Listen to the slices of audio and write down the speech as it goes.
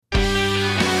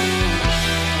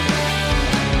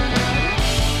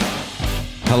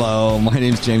Hello, my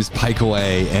name's James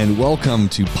Pikeway, and welcome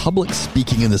to Public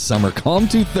Speaking in the Summer, COM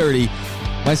 230,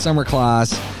 my summer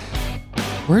class.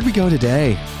 Where'd we go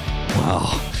today?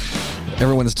 Wow,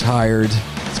 everyone's tired.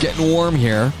 It's getting warm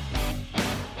here.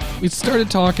 We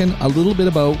started talking a little bit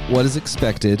about what is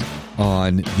expected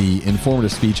on the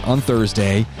informative speech on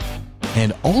Thursday,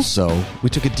 and also we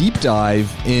took a deep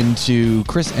dive into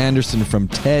Chris Anderson from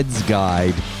TED's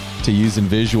Guide to Using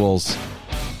Visuals.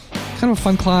 Kind of a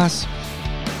fun class.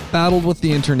 Battled with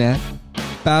the internet,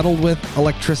 battled with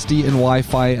electricity and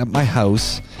Wi-Fi at my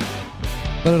house,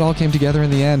 but it all came together in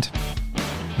the end.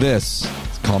 This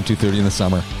is COM 230 in the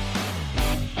summer.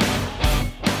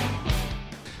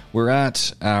 We're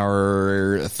at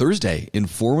our Thursday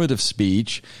informative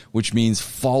speech, which means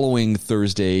following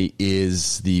Thursday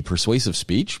is the persuasive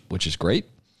speech, which is great.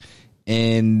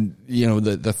 And, you know,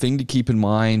 the thing to keep in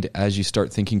mind as you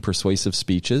start thinking persuasive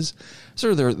speeches,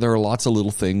 so there are lots of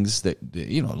little things that,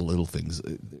 you know, little things.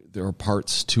 There are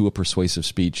parts to a persuasive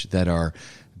speech that are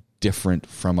different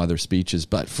from other speeches.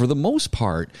 But for the most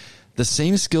part, the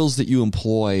same skills that you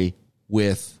employ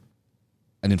with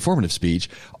an informative speech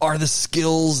are the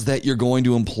skills that you're going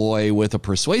to employ with a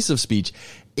persuasive speech,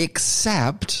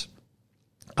 except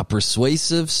a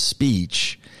persuasive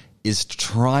speech is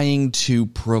trying to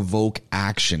provoke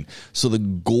action. So the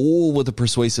goal with a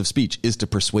persuasive speech is to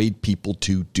persuade people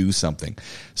to do something.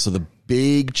 So the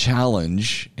big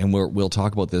challenge, and we'll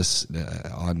talk about this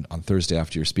on Thursday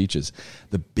after your speeches,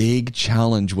 the big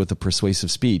challenge with a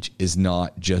persuasive speech is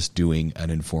not just doing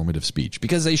an informative speech,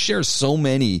 because they share so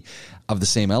many of the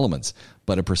same elements.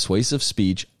 But a persuasive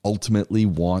speech ultimately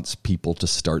wants people to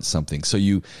start something. So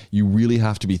you really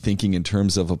have to be thinking in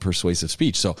terms of a persuasive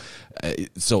speech. So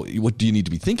what do you need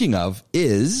to be thinking of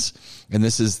is, and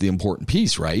this is the important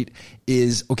piece, right,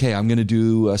 is, okay, I'm going to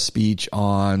do a speech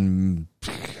on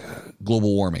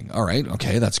global warming. All right,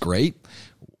 okay, that's great.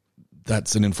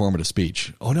 That's an informative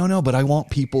speech. Oh, no, but I want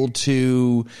people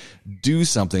to do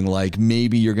something, like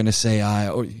maybe you're going to say,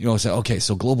 okay,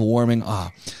 so global warming,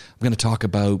 I'm going to talk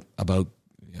about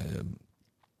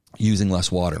using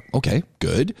less water. Okay,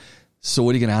 good. So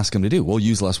what are you going to ask them to do? Well,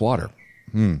 use less water.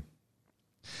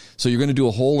 So you're going to do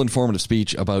a whole informative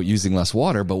speech about using less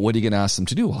water, but what are you going to ask them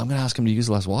to do? Well, I'm going to ask them to use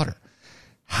less water.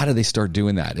 How do they start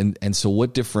doing that? And so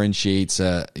what differentiates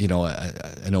an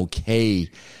okay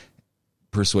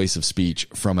persuasive speech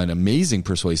from an amazing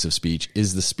persuasive speech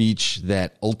is the speech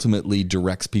that ultimately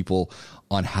directs people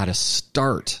on how to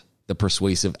start the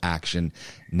persuasive action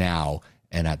now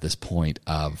and at this point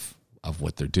of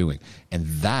what they're doing. And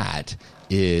that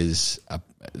is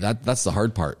that's the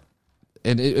hard part.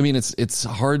 And it's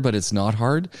hard, but it's not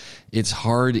hard. It's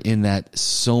hard in that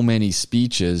so many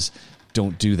speeches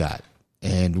don't do that.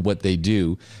 And what they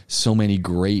do, so many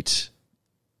great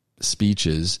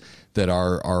speeches that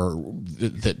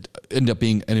that end up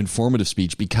being an informative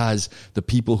speech because the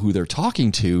people who they're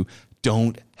talking to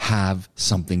don't have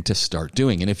something to start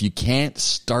doing. And if you can't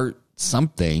start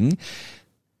something,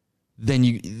 then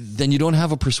you don't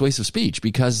have a persuasive speech,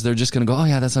 because they're just going to go, oh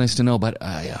yeah, that's nice to know, but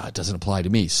it doesn't apply to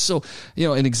me. So,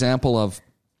 an example of,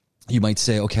 you might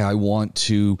say, okay, I want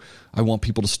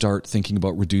people to start thinking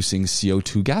about reducing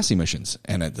CO2 gas emissions.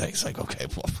 And it's like, okay,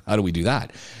 well, how do we do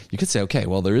that? You could say, okay,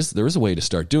 well, there is a way to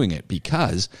start doing it,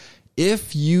 because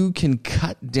if you can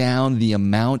cut down the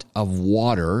amount of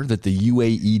water that the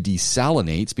UAE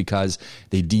desalinates, because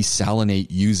they desalinate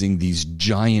using these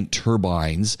giant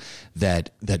turbines that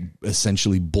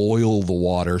essentially boil the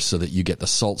water so that you get the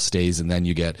salt stays, and then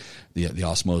you get the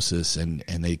osmosis, and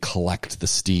they collect the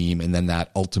steam, and then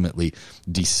that ultimately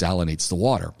desalinates the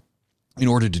water. In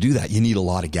order to do that, you need a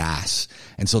lot of gas.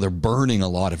 And so they're burning a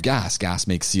lot of gas. Gas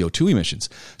makes CO2 emissions.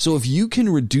 So if you can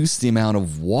reduce the amount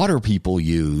of water people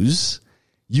use,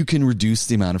 you can reduce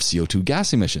the amount of CO2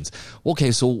 gas emissions.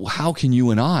 Okay, so how can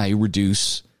you and I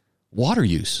reduce water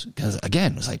use? Because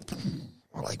again, it's like,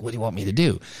 what do you want me to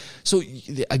do? So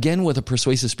again, with a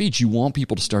persuasive speech, you want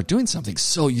people to start doing something.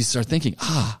 So you start thinking,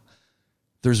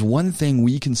 there's one thing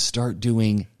we can start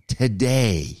doing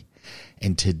today.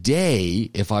 And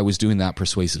today, if I was doing that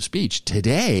persuasive speech,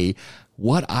 today,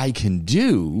 what I can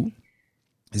do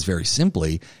is very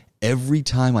simply, every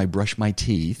time I brush my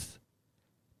teeth,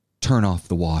 turn off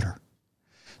the water.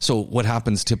 So what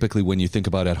happens typically when you think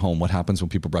about at home, what happens when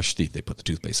people brush teeth? They put the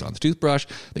toothpaste on the toothbrush,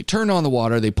 they turn on the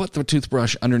water, they put the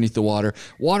toothbrush underneath the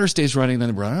water stays running,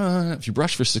 then if you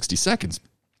brush for 60 seconds,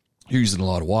 you're using a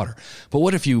lot of water. But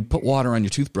what if you put water on your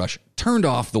toothbrush, turned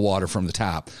off the water from the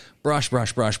tap, brush,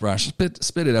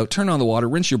 spit it out, turn on the water,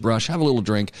 rinse your brush, have a little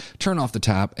drink, turn off the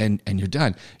tap, and you're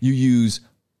done. You use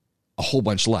a whole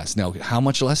bunch less. Now, how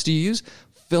much less do you use?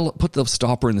 put the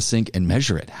stopper in the sink and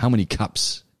measure it. How many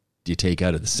cups do you take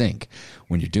out of the sink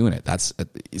when you're doing it?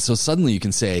 So suddenly you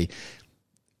can say,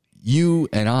 you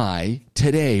and I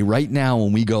today, right now,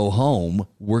 when we go home,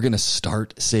 we're going to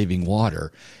start saving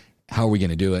water. How are we going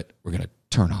to do it? We're going to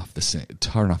turn off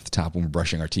the tap when we're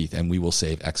brushing our teeth, and we will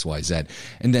save X, Y, Z.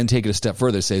 And then take it a step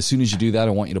further. Say, as soon as you do that,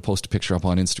 I want you to post a picture up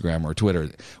on Instagram or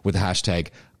Twitter with the hashtag,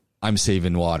 I'm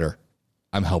saving water,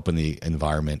 I'm helping the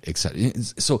environment, etc.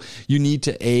 So you need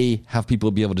to A, have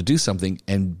people be able to do something,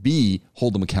 and B,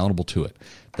 hold them accountable to it.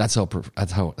 That's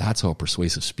how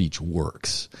persuasive speech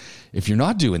works. If you're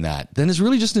not doing that, then it's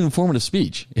really just an informative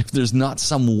speech. If there's not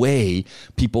some way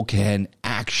people can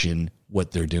action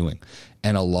what they're doing.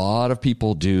 And a lot of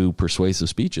people do persuasive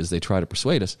speeches. They try to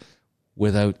persuade us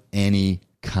without any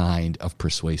kind of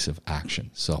persuasive action.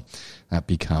 So that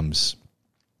becomes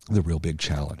the real big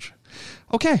challenge.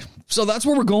 Okay, so that's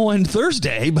where we're going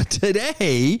Thursday. But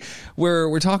today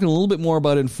we're talking a little bit more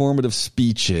about informative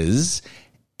speeches.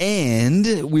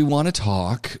 And we want to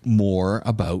talk more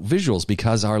about visuals,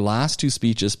 because our last two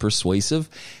speeches, persuasive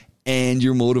and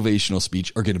your motivational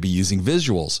speech, are going to be using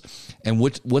visuals. And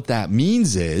what that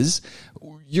means is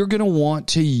you're going to want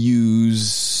to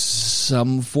use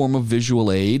some form of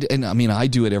visual aid. And I mean, I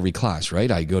do it every class, right?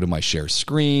 I go to my share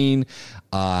screen.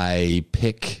 I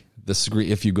pick the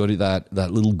screen. If you go to that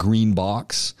little green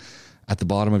box at the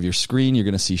bottom of your screen, you're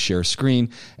going to see share screen,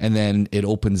 and then it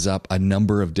opens up a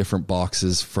number of different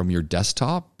boxes from your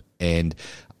desktop, and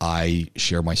I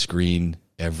share my screen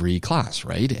every class,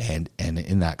 right? And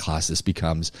in that class, this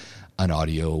becomes an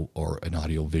audio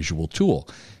visual tool.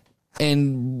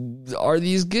 And are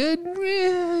these good?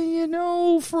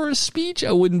 For a speech,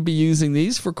 I wouldn't be using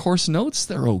these. For course notes,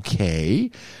 they're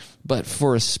okay. But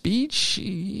for a speech,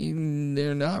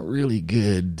 they're not really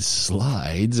good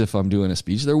slides. If I'm doing a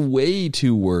speech, they're way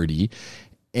too wordy,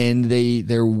 and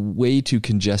they're way too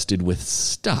congested with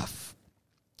stuff.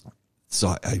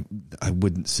 So I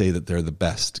wouldn't say that they're the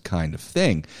best kind of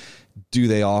thing. Do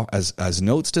they all as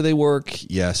notes? Do they work?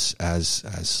 Yes. As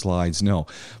slides, no.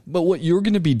 But what you're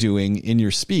going to be doing in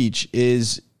your speech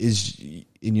is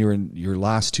in your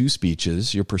last two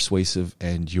speeches, your persuasive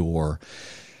and your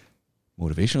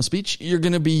motivational speech, you're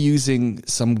going to be using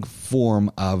some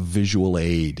form of visual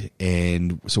aid.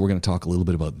 And so we're going to talk a little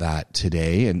bit about that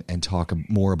today, and talk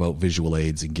more about visual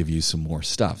aids and give you some more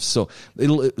stuff. So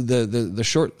the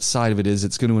short side of it is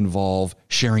it's going to involve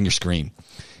sharing your screen.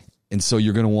 And so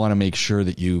you're going to want to make sure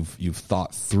that you've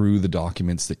thought through the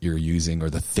documents that you're using, or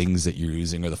the things that you're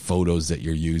using, or the photos that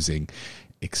you're using,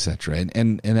 etc.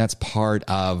 And that's part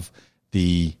of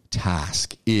the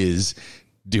task, is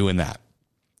doing that.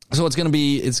 So it's going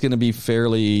to be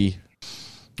fairly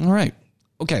all right.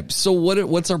 Okay. So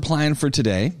what's our plan for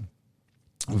today?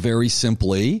 Very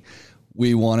simply,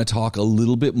 we want to talk a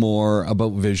little bit more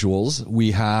about visuals.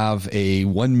 We have a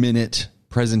 1-minute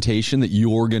presentation that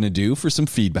you're going to do for some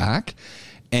feedback.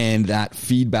 And that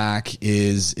feedback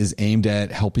is aimed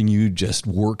at helping you just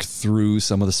work through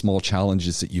some of the small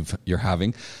challenges that you're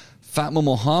having. Fatma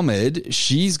Mohammed,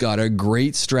 she's got a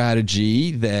great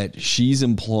strategy that she's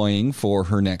employing for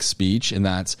her next speech, and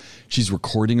that's she's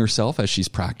recording herself as she's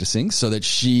practicing so that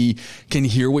she can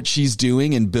hear what she's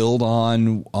doing and build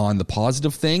on the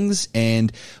positive things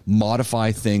and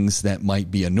modify things that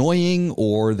might be annoying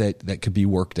or that could be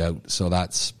worked out. So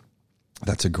that's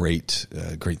a great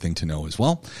thing to know as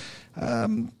well.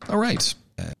 All right.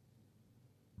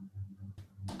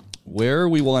 Where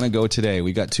we want to go today,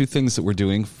 we got two things that we're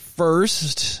doing.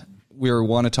 First, we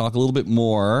want to talk a little bit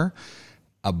more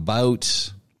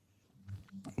about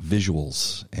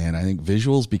visuals. And I think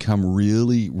visuals become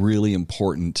really, really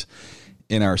important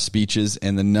in our speeches.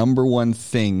 And the number one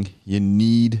thing you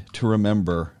need to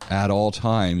remember at all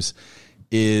times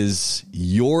is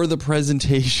you're the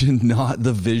presentation, not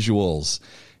the visuals.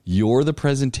 You're the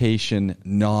presentation,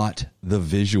 not the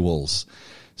visuals.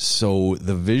 So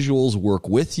the visuals work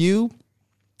with you,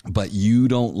 but you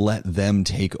don't let them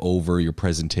take over your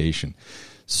presentation.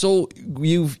 So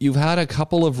you've had a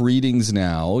couple of readings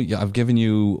now. I've given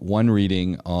you one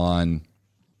reading on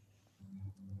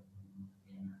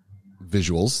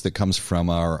visuals that comes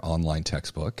from our online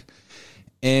textbook.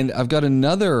 And I've got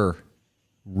another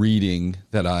reading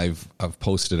that I've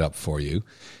posted up for you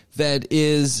that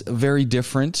is very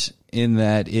different in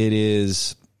that it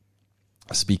is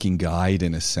a speaking guide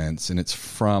in a sense, and it's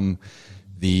from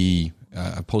I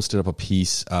posted up a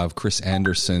piece of Chris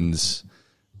Anderson's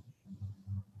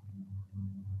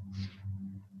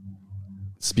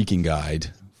speaking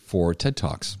guide for TED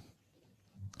Talks.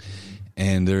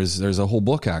 And there's a whole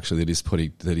book actually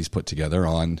that he's put together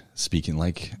on speaking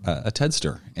like a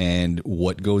TEDster and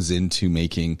what goes into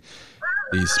making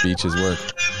these speeches work.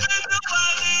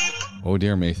 Oh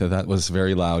dear, Matha, that was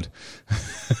very loud.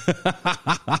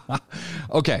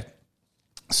 Okay.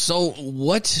 So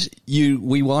what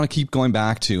we want to keep going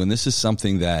back to, and this is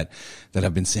something that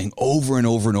I've been saying over and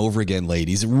over and over again,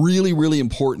 ladies, really, really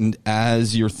important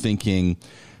as you're thinking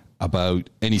about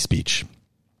any speech.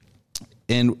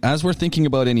 And as we're thinking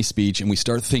about any speech and we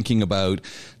start thinking about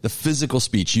the physical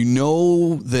speech, you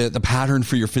know the pattern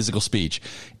for your physical speech.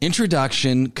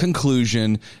 Introduction,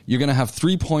 conclusion, you're going to have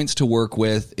 3 points to work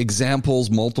with,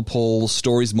 examples, multiple,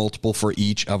 stories, multiple for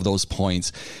each of those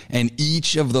points. And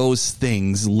each of those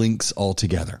things links all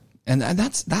together. And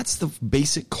that's the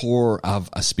basic core of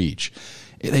a speech.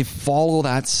 They follow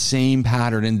that same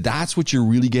pattern, and that's what you're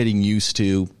really getting used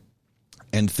to.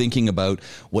 And thinking about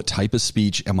what type of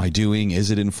speech am I doing?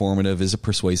 Is it informative? Is it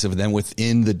persuasive? And then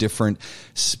within the different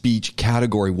speech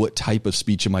category, what type of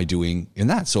speech am I doing in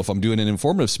that? So if I'm doing an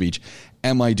informative speech,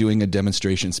 am I doing a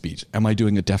demonstration speech? Am I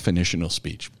doing a definitional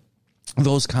speech?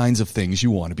 Those kinds of things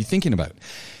you want to be thinking about.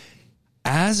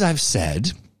 As I've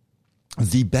said,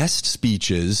 the best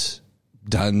speeches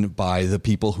done by the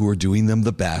people who are doing them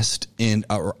the best in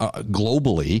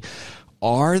globally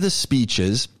are the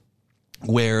speeches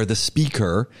where the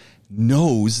speaker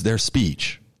knows their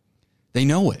speech. They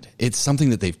know it. It's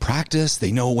something that they've practiced.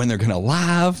 They know when they're going to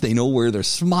laugh. They know where they're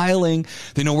smiling.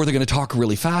 They know where they're going to talk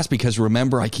really fast, because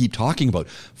remember, I keep talking about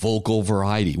vocal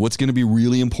variety. What's going to be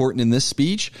really important in this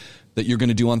speech that you're going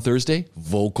to do on Thursday?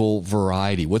 Vocal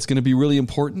variety. What's going to be really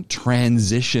important?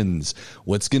 Transitions.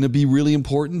 What's going to be really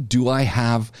important? Do I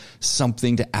have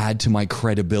something to add to my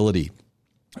credibility?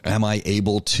 Am I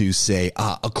able to say,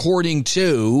 according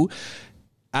to,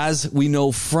 as we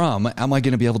know from, am I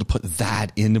going to be able to put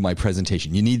that into my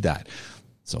presentation? You need that.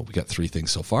 So we got 3 things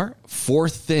so far.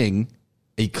 4th thing,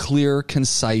 a clear,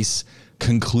 concise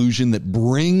conclusion that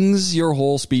brings your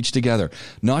whole speech together.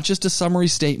 Not just a summary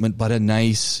statement, but a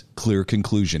nice, clear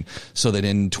conclusion, so that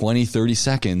in 20, 30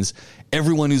 seconds,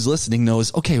 everyone who's listening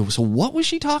knows, okay, so what was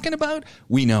she talking about?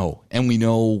 We know, and we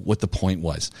know what the point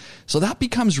was. So that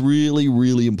becomes really,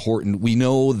 really important. We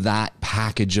know that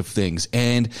package of things,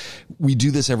 and we do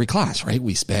this every class, right?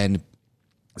 We spend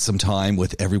some time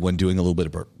with everyone doing a little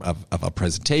bit of a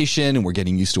presentation, and we're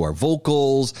getting used to our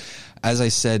vocals. As I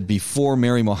said before,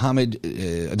 Fatma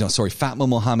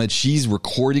Mohammed, she's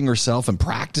recording herself and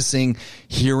practicing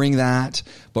hearing that.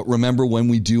 But remember, when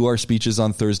we do our speeches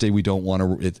on Thursday, we don't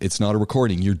want to, it's not a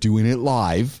recording. You're doing it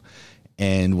live.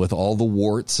 And with all the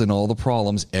warts and all the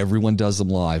problems, everyone does them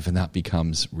live. And that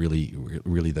becomes really,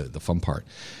 really the fun part.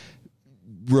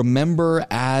 Remember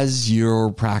as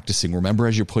you're practicing, remember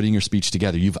as you're putting your speech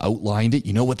together, you've outlined it.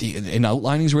 You know what and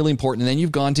outlining is really important. And then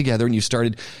you've gone together and you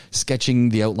started sketching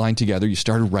the outline together. You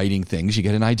started writing things. You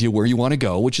get an idea where you want to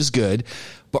go, which is good.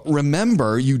 But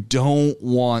remember, you don't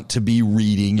want to be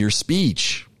reading your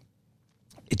speech.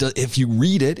 If you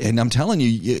read it, and I'm telling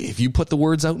you, if you put the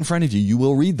words out in front of you, you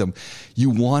will read them. You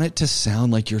want it to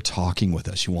sound like you're talking with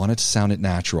us. You want it to sound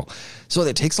natural. So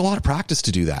it takes a lot of practice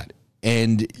to do that.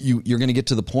 And you're going to get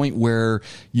to the point where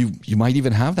you might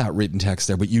even have that written text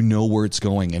there, but you know where it's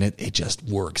going, and it just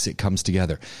works. It comes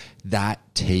together. That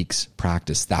takes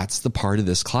practice. That's the part of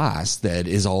this class that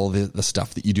is all the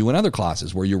stuff that you do in other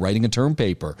classes where you're writing a term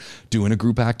paper, doing a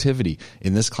group activity.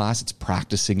 In this class, it's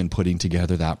practicing and putting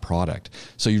together that product.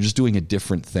 So you're just doing a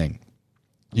different thing.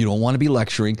 You don't want to be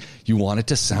lecturing. You want it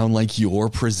to sound like you're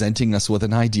presenting us with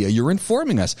an idea. You're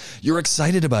informing us. You're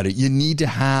excited about it. You need to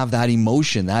have that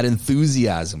emotion, that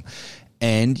enthusiasm,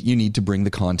 and you need to bring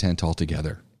the content all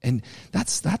together. And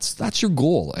that's your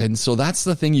goal. And so that's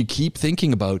the thing you keep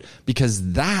thinking about,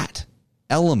 because that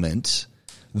element,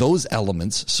 those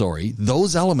elements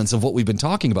of what we've been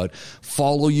talking about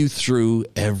follow you through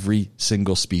every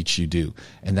single speech you do.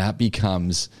 And that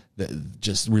becomes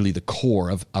just really the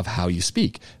core of how you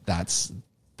speak. That's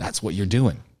what you're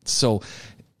doing. So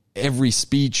every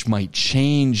speech might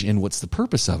change in what's the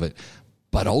purpose of it,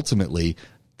 but ultimately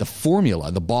the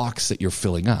formula, the box that you're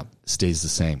filling up, stays the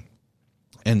same.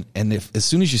 And if as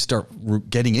soon as you start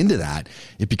getting into that,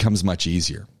 it becomes much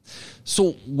easier.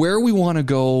 So where we want to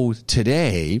go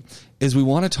today is we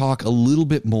want to talk a little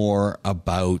bit more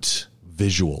about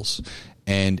visuals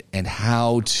and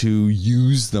how to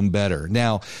use them better.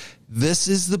 Now, this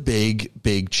is the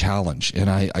big challenge. And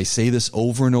I say this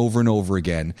over and over and over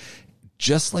again.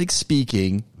 Just like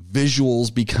speaking,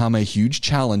 visuals become a huge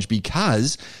challenge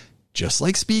because just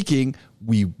like speaking,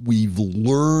 we've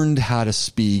learned how to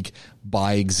speak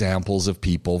by examples of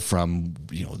people from,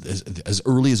 as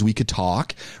early as we could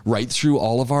talk, right through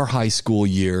all of our high school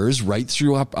years, right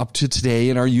through up to today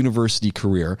in our university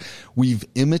career. We've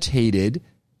imitated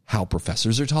how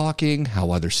professors are talking,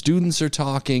 how other students are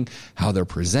talking, how they're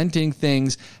presenting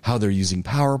things, how they're using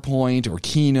PowerPoint or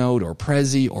Keynote or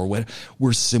Prezi or what.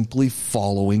 We're simply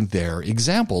following their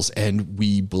examples. And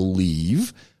we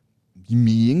believe,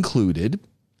 me included,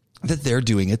 that they're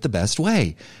doing it the best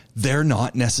way. They're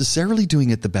not necessarily doing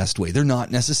it the best way. They're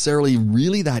not necessarily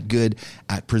really that good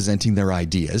at presenting their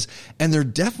ideas, and they're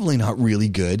definitely not really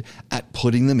good at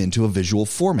putting them into a visual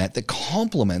format that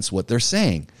complements what they're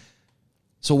saying.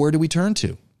 So where do we turn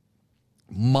to?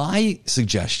 My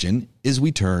suggestion is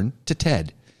we turn to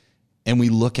TED, and we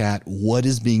look at what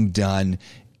is being done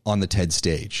on the TED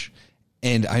stage.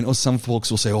 And I know some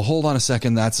folks will say, "Oh, hold on a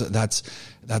second. That's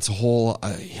a whole,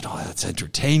 that's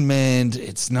entertainment.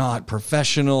 It's not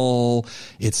professional.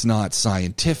 It's not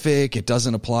scientific. It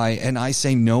doesn't apply." And I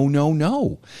say,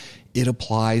 no. It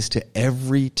applies to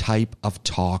every type of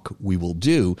talk we will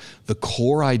do. The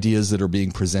core ideas that are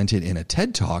being presented in a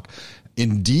TED Talk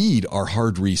indeed are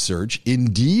hard research,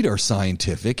 indeed are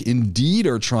scientific, indeed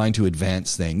are trying to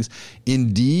advance things,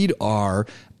 indeed are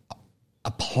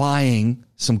applying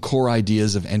some core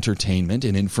ideas of entertainment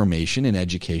and information and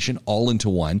education all into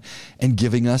one, and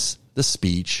giving us the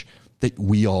speech that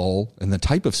we all, and the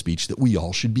type of speech that we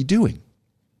all should be doing.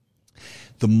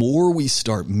 The more we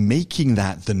start making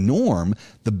that the norm,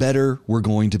 the better we're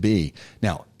going to be.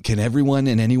 Now, can everyone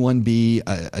and anyone be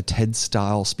a TED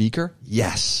style speaker?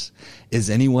 Yes. Is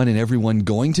anyone and everyone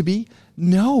going to be?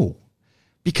 No.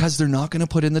 Because they're not going to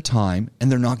put in the time,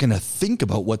 and they're not going to think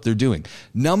about what they're doing.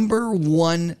 Number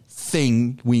one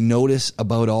thing we notice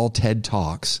about all TED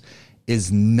Talks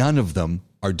is none of them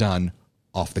are done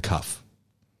off the cuff.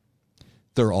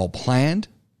 They're all planned.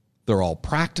 They're all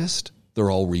practiced.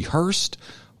 They're all rehearsed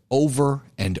over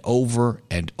and over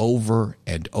and over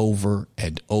and over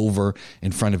and over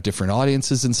in front of different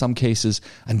audiences in some cases,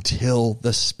 until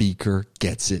the speaker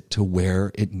gets it to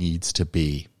where it needs to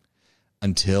be.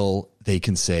 Until they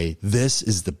can say, "This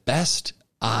is the best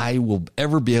I will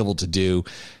ever be able to do.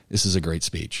 This is a great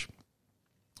speech."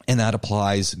 And that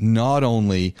applies not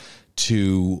only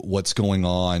to what's going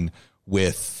on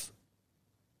with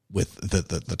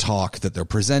the talk that they're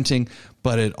presenting,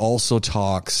 but it also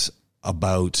talks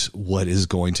about what is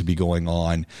going to be going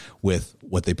on with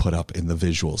what they put up in the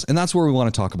visuals. And that's where we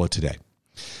want to talk about today.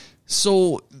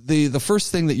 So the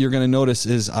first thing that you're going to notice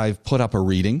is I've put up a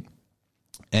reading.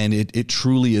 And it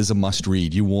truly is a must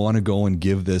read. You want to go and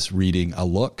give this reading a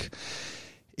look.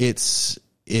 It's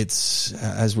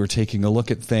as we're taking a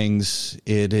look at things,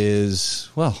 it is,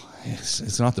 well,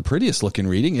 it's not the prettiest looking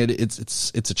reading.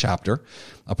 It's a chapter,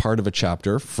 a part of a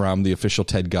chapter from the official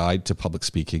TED Guide to Public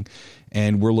Speaking.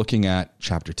 And we're looking at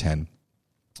chapter 10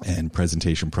 and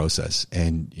presentation process.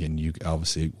 And you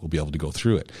obviously will be able to go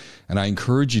through it. And I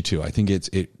encourage you to. I think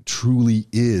it truly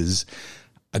is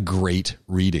a great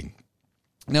reading.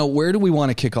 Now, where do we want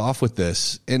to kick off with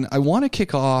this? And I want to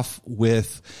kick off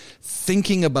with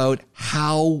thinking about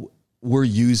how we're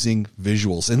using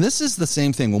visuals. And this is the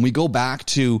same thing. When we go back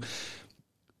to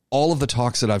all of the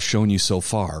talks that I've shown you so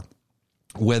far,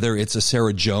 whether it's a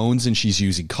Sarah Jones and she's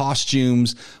using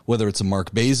costumes, whether it's a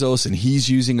Mark Bezos and he's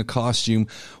using a costume,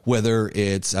 whether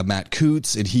it's a Matt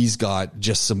Coots and he's got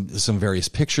just some various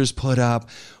pictures put up,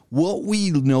 what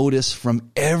we notice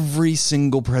from every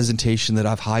single presentation that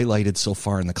I've highlighted so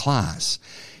far in the class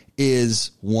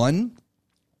is, one,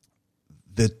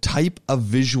 the type of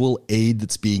visual aid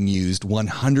that's being used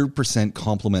 100%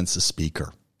 complements the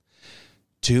speaker.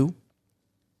 Two,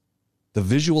 the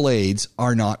visual aids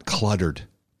are not cluttered.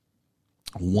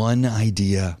 One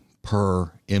idea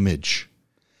per image.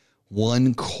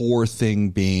 One core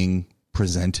thing being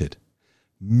presented.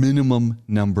 Minimum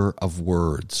number of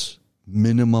words.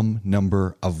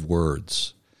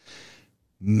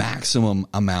 Maximum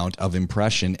amount of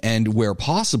impression. And where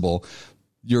possible,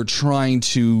 you're trying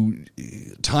to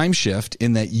time shift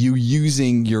in that you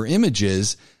using your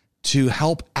images to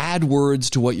help add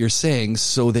words to what you're saying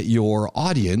so that your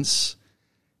audience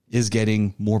is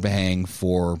getting more bang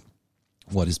for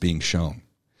what is being shown.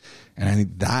 And I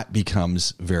think that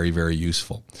becomes very, very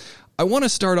useful. I want to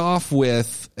start off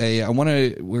with we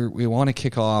want to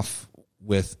kick off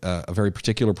with a very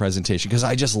particular presentation because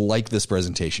I just like this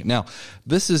presentation. Now,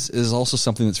 this is also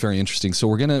something that's very interesting. So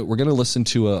we're gonna listen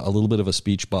to a little bit of a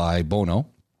speech by Bono,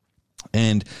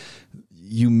 and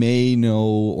you may know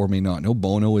or may not know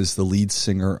Bono is the lead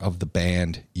singer of the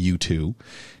band U2.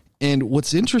 And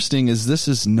what's interesting is this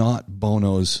is not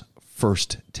Bono's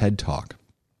first TED Talk.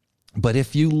 But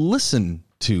if you listen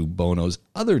to Bono's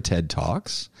other TED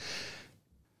Talks,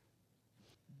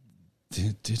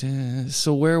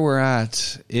 so where we're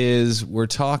at is we're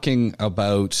talking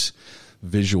about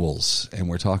visuals, and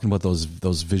we're talking about those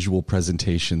visual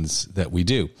presentations that we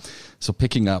do. So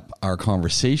picking up our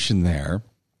conversation there,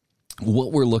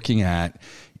 what we're looking at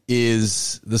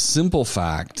is the simple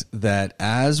fact that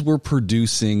as we're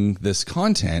producing this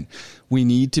content, we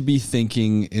need to be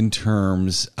thinking in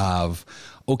terms of,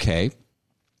 okay,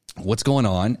 what's going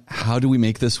on? How do we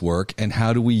make this work? And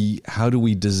how do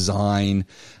we design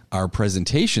our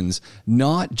presentations,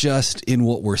 not just in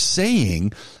what we're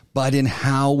saying, but in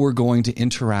how we're going to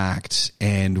interact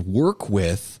and work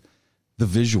with the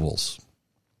visuals.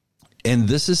 And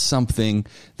this is something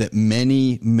that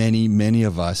many, many, many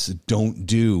of us don't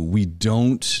do. We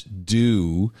don't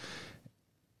do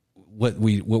what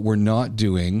we're not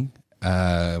doing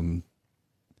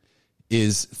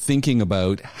is thinking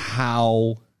about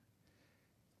how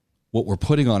what we're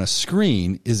putting on a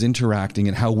screen is interacting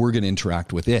and how we're going to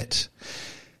interact with it.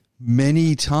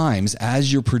 Many times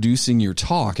as you're producing your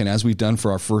talk, and as we've done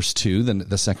for our first two, then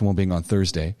the second one being on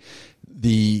Thursday,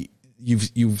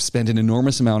 you've spent an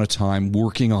enormous amount of time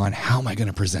working on how am I going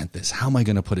to present this? How am I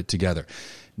going to put it together?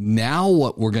 Now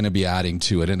what we're going to be adding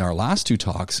to it in our last two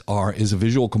talks is a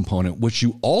visual component, which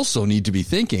you also need to be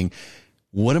thinking,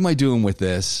 what am I doing with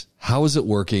this? How is it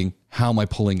working? How am I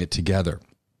pulling it together?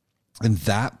 And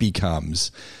that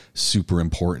becomes super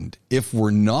important. If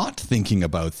we're not thinking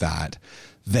about that,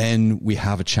 then we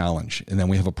have a challenge and then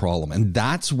we have a problem. And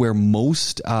that's where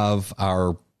most of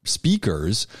our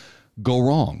speakers go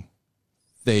wrong.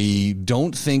 They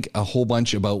don't think a whole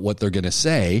bunch about what they're going to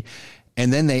say,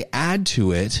 and then they add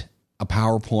to it a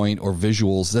PowerPoint or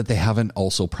visuals that they haven't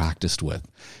also practiced with.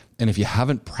 And if you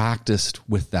haven't practiced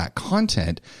with that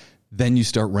content, then you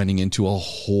start running into a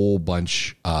whole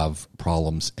bunch of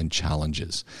problems and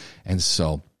challenges. And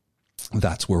so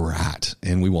that's where we're at.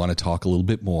 And we want to talk a little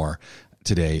bit more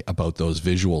today about those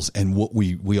visuals and what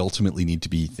we ultimately need to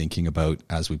be thinking about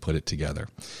as we put it together.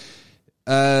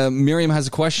 Miriam has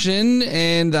a question,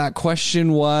 and that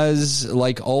question was,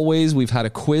 like always, we've had a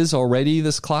quiz already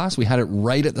this class. We had it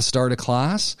right at the start of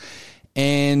class,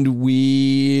 and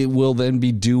we will then be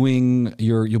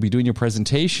you'll be doing your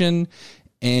presentation.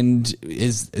 And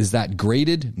is that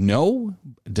graded? No.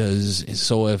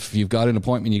 So if you've got an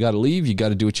appointment, you got to leave, you got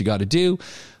to do what you got to do.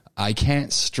 I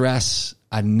can't stress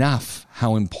enough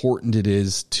how important it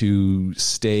is to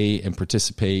stay and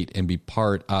participate and be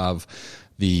part of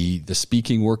the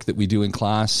speaking work that we do in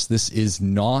class. This is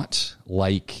not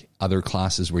like other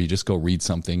classes where you just go read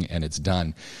something and it's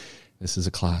done. This is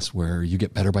a class where you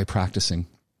get better by practicing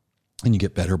and you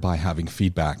get better by having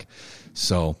feedback.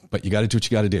 So, but you got to do what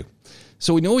you got to do.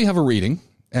 So we know we have a reading,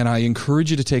 and I encourage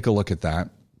you to take a look at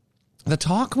that. The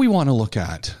talk we want to look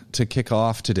at to kick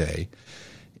off today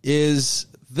is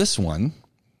this one.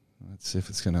 Let's see if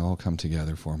it's going to all come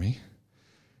together for me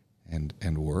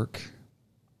and work,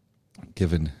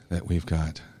 given that we've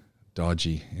got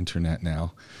dodgy internet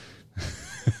now.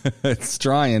 It's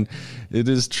trying. It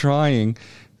is trying.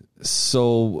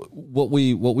 So what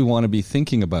we want to be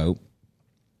thinking about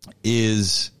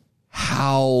is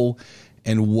how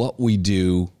and what we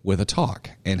do with a talk,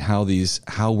 and how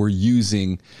we're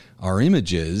using our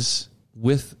images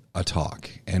with a talk,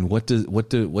 and what do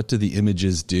the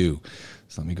images do.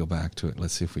 So let me go back to it.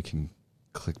 Let's see if we can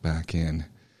click back in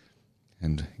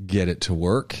and get it to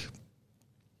work.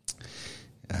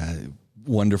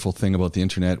 Wonderful thing about the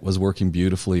internet was working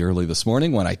beautifully early this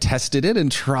morning when I tested it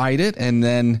and tried it, and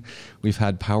then we've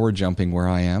had power jumping where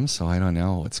I am, so I don't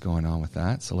know what's going on with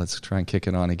that. So let's try and kick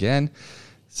it on again.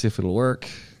 See if it'll work.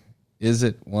 Is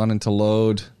it wanting to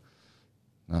load?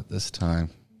 Not this time.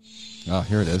 Oh,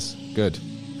 here it is. Good.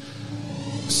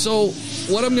 So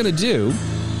what I'm going to do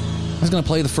is going to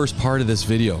play the first part of this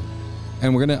video,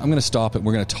 and I'm going to stop it.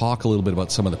 We're going to talk a little bit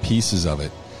about some of the pieces of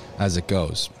it as it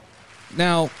goes.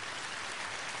 Now,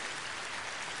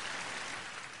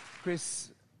 Chris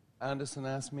Anderson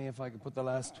asked me if I could put the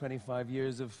last 25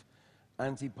 years of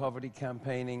anti-poverty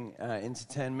campaigning into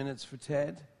 10 minutes for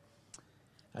TED.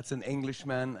 That's an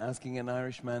Englishman asking an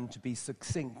Irishman to be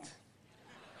succinct.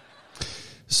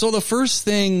 So the first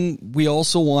thing we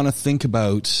also want to think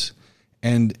about,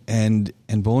 and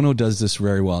Bono does this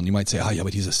very well, and you might say, oh yeah,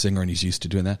 but he's a singer and he's used to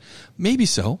doing that. Maybe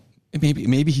so.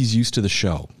 Maybe he's used to the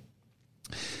show.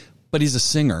 But he's a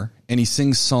singer, and he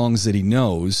sings songs that he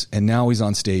knows, and now he's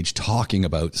on stage talking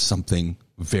about something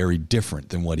very different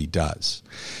than what he does.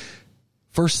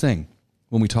 First thing,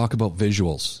 when we talk about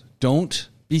visuals, don't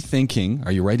be thinking,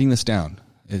 are you writing this down?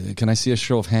 Can I see a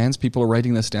show of hands? People are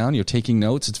writing this down. You're taking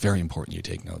notes. It's very important you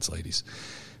take notes, ladies.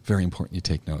 Very important you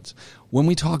take notes. When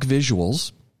we talk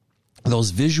visuals,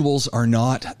 those visuals are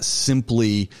not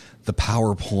simply the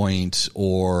PowerPoint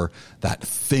or that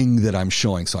thing that I'm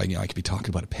showing. So I could be talking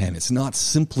about a pen. It's not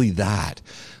simply that.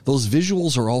 Those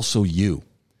visuals are also you.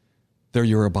 They're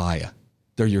your abaya.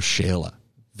 They're your Shayla.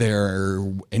 They're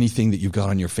anything that you've got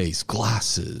on your face,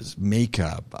 glasses,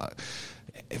 makeup,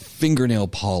 fingernail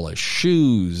polish,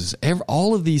 shoes,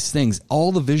 all of these things,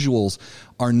 all the visuals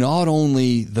are not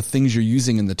only the things you're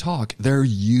using in the talk, they're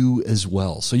you as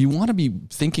well. So you want to be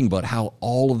thinking about how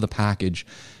all of the package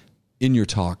in your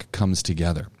talk comes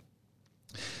together.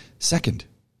 Second,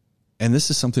 and this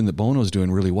is something that Bono's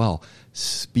doing really well,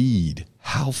 speed.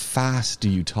 How fast do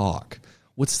you talk?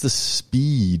 What's the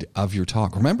speed of your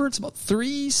talk? Remember, it's about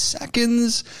 3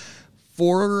 seconds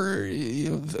for,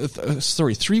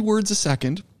 3 words a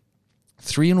second.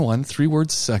 3 and 1, 3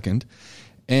 words a second.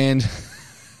 And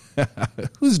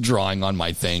who's drawing on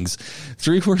my things?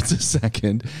 3 words a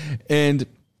second. And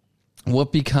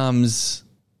what becomes...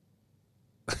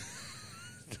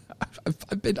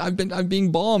 I'm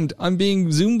being bombed. I'm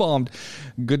being Zoom bombed.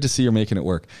 Good to see you're making it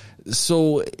work.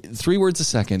 So 3 words a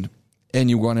second. And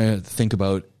you want to think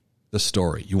about the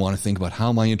story. You want to think about, how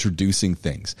am I introducing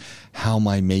things? How am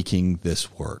I making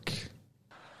this work?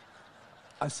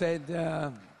 I said,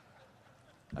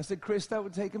 Chris, that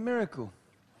would take a miracle.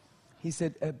 He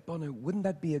said, Bono, wouldn't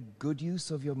that be a good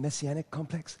use of your messianic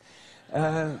complex?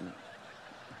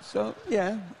 So,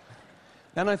 yeah.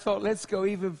 Then I thought, let's go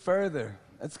even further.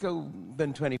 Let's go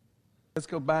then 20. Let's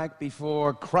go back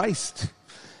before Christ.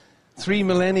 3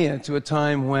 millennia to a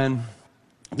time when,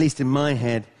 at least in my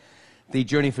head, the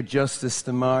journey for justice,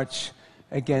 the march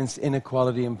against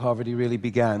inequality and poverty really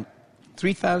began.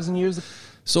 3,000 years ago.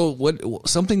 So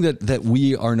something that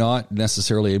we are not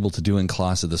necessarily able to do in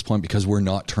class at this point because we're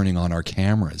not turning on our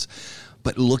cameras,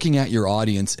 but looking at your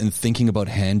audience and thinking about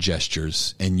hand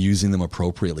gestures and using them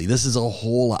appropriately. This is a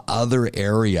whole other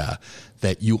area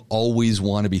that you always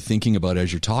want to be thinking about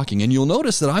as you're talking. And you'll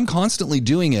notice that I'm constantly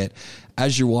doing it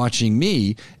as you're watching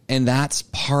me. And that's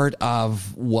part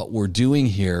of what we're doing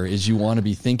here, is you want to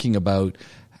be thinking about,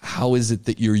 how is it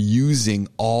that you're using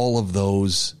all of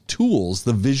those tools,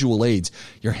 the visual aids?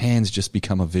 Your hands just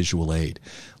become a visual aid.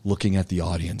 Looking at the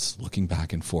audience, looking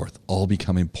back and forth, all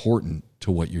become important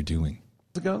to what you're doing.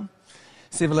 Ago,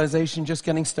 civilization just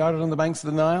getting started on the banks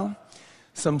of the Nile.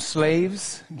 Some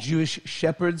slaves, Jewish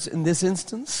shepherds in this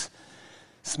instance,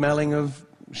 smelling of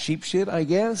sheep shit, I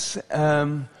guess,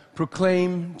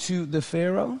 proclaim to the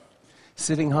Pharaoh,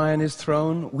 sitting high on his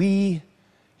throne, "We,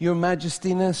 your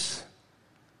majestiness,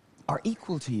 are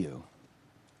equal to you."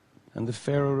 And the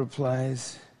Pharaoh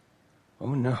replies,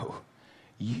 "Oh no,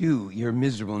 your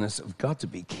miserableness have got to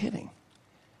be kidding."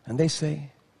 And they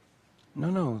say,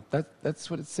 No,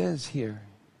 that's what it says here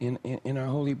in our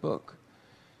holy book.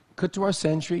 Cut to our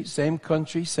century, same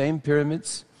country, same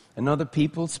pyramids, and other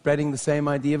people spreading the same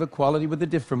idea of equality with a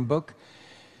different book.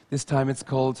 This time it's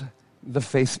called the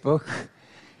Facebook.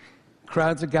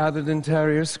 Crowds are gathered in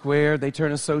Tahrir Square. They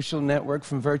turn a social network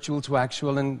from virtual to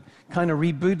actual and kind of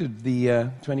rebooted the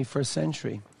 21st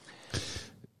century.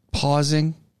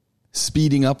 Pausing,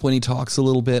 speeding up when he talks a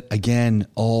little bit. Again,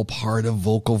 all part of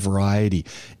vocal variety.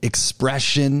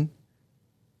 Expression,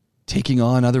 taking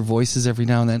on other voices every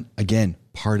now and then. Again,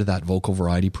 part of that vocal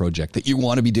variety project that you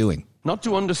want to be doing. Not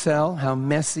to undersell how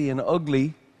messy and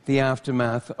ugly the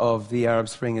aftermath of the Arab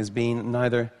Spring has been,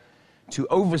 neither to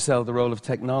oversell the role of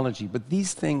technology, but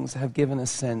these things have given a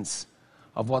sense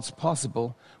of what's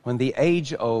possible when the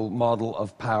age-old model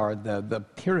of power, the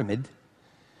pyramid,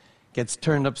 gets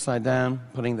turned upside down,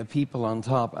 putting the people on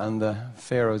top and the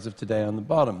pharaohs of today on the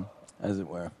bottom, as it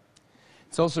were.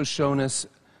 It's also shown us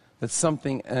that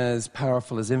something as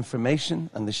powerful as information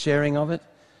and the sharing of it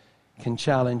can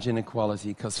challenge inequality,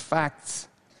 because facts,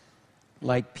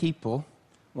 like people,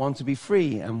 want to be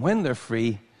free. And when they're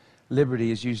free,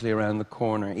 liberty is usually around the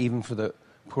corner, even for the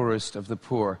poorest of the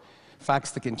poor.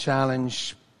 Facts that can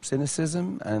challenge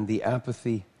cynicism and the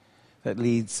apathy that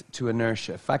leads to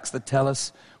inertia. Facts that tell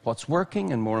us what's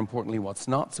working and, more importantly, what's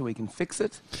not, so we can fix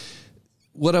it.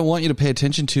 What I want you to pay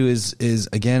attention to is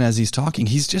again, as he's talking,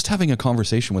 he's just having a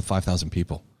conversation with 5,000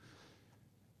 people.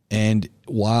 And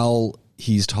while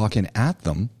he's talking at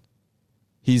them,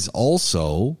 he's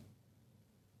also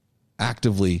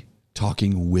actively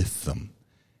talking with them.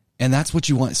 And that's what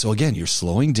you want. So again, you're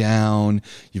slowing down,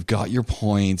 you've got your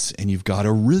points, and you've got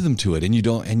a rhythm to it. And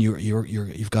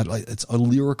you've got, like, it's a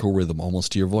lyrical rhythm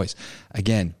almost to your voice.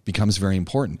 Again, becomes very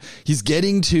important. He's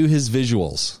getting to his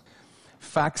visuals.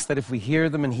 Facts that, if we hear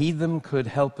them and heed them, could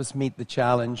help us meet the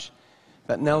challenge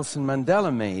that Nelson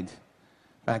Mandela made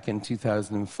back in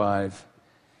 2005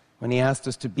 when he asked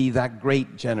us to be that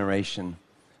great generation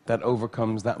that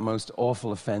overcomes that most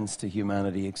awful offense to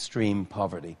humanity, extreme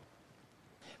poverty.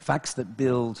 Facts that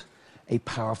build a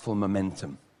powerful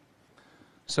momentum.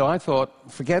 So I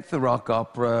thought, forget the rock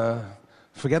opera,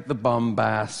 forget the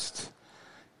bombast,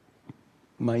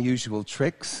 my usual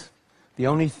tricks. The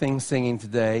only thing singing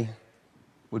today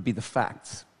would be the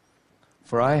facts.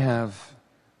 For I have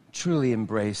truly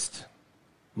embraced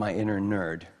my inner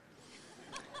nerd.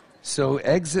 So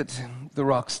exit the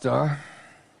rock star.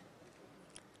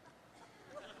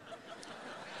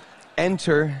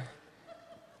 Enter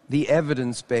the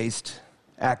evidence-based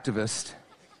activist,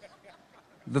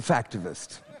 the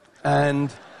factivist.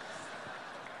 And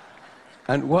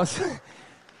what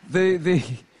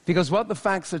because what the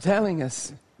facts are telling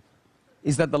us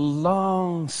is that the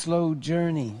long, slow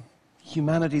journey,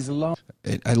 humanity's long.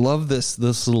 I love this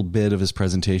little bit of his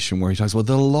presentation where he talks about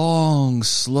the long,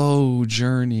 slow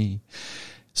journey.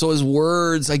 So his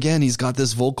words, again, he's got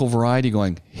this vocal variety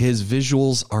going. His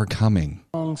visuals are coming.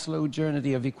 Long, slow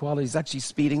journey of equality is actually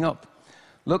speeding up.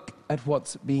 Look at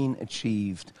what's being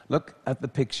achieved. Look at the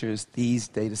pictures these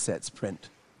data sets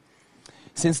print.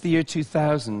 Since the year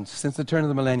 2000, since the turn of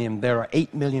the millennium, there are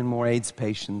 8 million more AIDS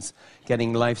patients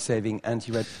getting life-saving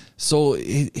antiretrovirals. So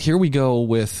here we go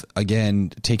with,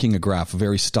 again, taking a graph, a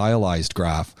very stylized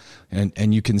graph,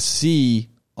 and you can see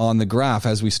on the graph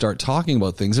as we start talking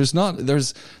about things, there's not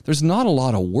a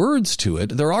lot of words to it.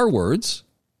 There are words,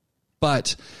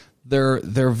 but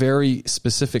they're very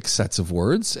specific sets of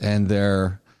words, and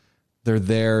they're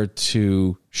there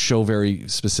to show very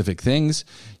specific things.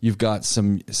 You've got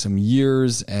some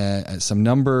years and some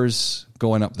numbers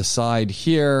going up the side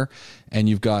here, and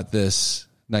you've got this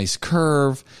nice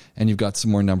curve, and you've got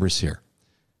some more numbers here.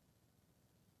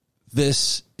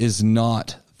 This is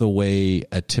not the way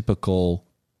a typical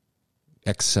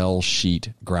Excel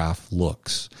sheet graph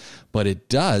looks, but it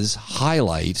does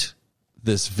highlight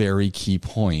this very key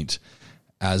point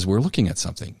as we're looking at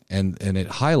something, and it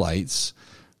highlights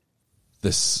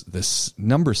this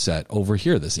number set over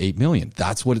here, this 8 million.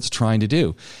 That's what it's trying to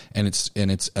do. And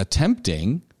it's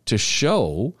attempting to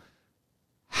show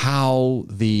how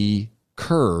the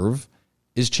curve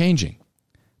is changing.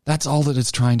 That's all that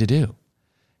it's trying to do.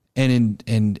 And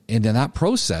in that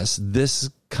process, this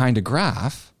kind of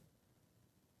graph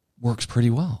works pretty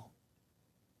well.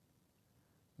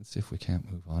 Let's see if we can't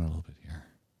move on a little bit here.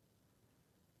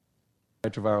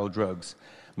 Retroviral drugs.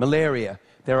 Malaria.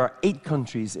 There are 8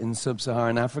 countries in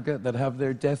sub-Saharan Africa that have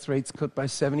their death rates cut by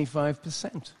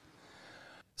 75%.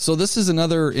 So this is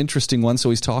another interesting one. So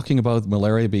he's talking about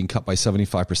malaria being cut by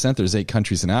 75%. There's 8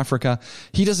 countries in Africa.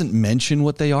 He doesn't mention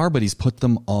what they are, but he's put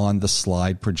them on the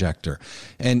slide projector.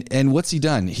 And what's he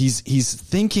done? He's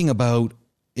thinking about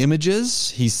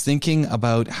images. He's thinking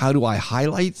about, how do I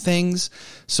highlight things?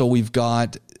 So we've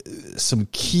got some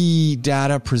key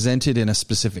data presented in a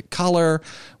specific color.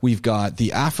 We've got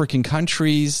the African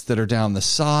countries that are down the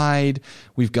side.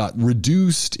 We've got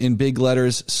reduced in big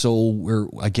letters. So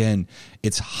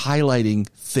it's highlighting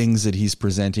things that he's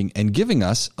presenting and giving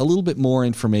us a little bit more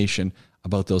information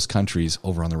about those countries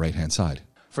over on the right-hand side.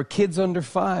 For kids under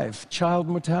 5, child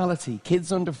mortality,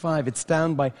 kids under 5, it's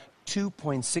down by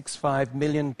 2.65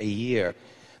 million a year.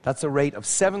 That's a rate of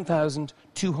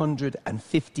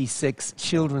 7,256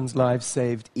 children's lives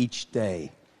saved each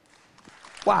day.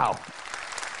 Wow.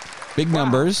 Big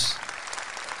numbers.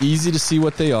 Easy to see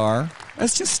what they are.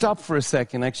 Let's just stop for a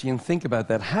second, actually, and think about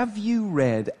that. Have you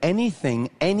read anything,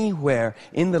 anywhere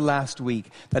in the last week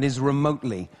that is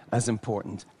remotely as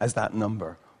important as that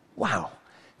number? Wow.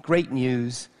 Great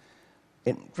news.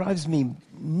 It drives me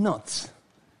nuts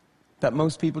that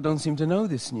most people don't seem to know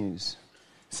this news.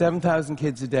 7,000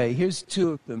 kids a day. Here's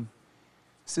 2 of them.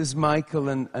 This is Michael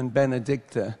and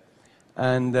Benedicta.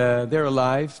 And they're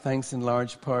alive, thanks in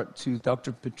large part to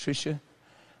Dr. Patricia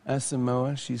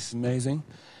Asamoah. She's amazing.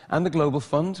 And the Global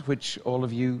Fund, which all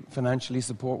of you financially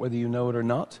support, whether you know it or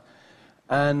not.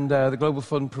 And the Global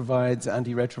Fund provides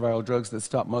antiretroviral drugs that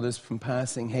stop mothers from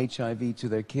passing HIV to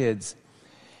their kids.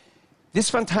 This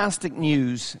fantastic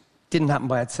news didn't happen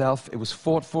by itself. It was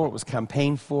fought for, it was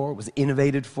campaigned for, it was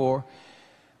innovated for.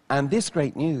 And this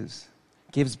great news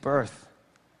gives birth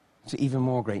to even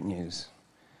more great news.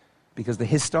 Because the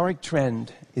historic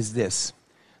trend is this.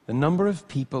 The number of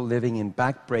people living in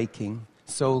back-breaking,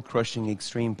 soul-crushing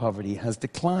extreme poverty has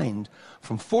declined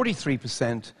from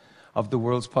 43% of the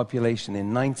world's population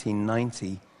in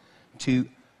 1990 to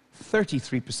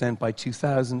 33% by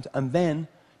 2000, and then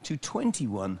to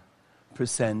 21%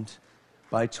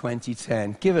 by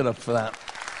 2010. Give it up for that.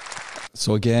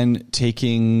 So again,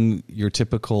 taking your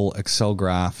typical Excel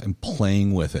graph and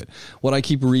playing with it. What I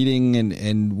keep reading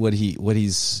and what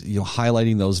he's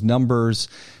highlighting those numbers.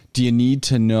 Do you need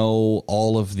to know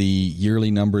all of the yearly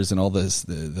numbers and all this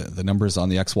the numbers on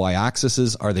the XY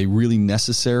axes? Are they really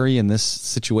necessary in this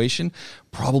situation?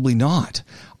 Probably not.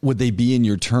 Would they be in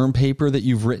your term paper that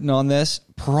you've written on this?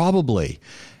 Probably.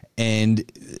 And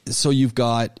so you've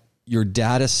got your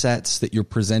data sets that you're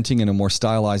presenting in a more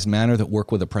stylized manner that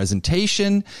work with a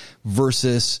presentation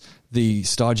versus the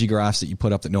stodgy graphs that you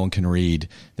put up that no one can read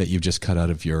that you've just cut out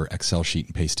of your Excel sheet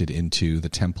and pasted into the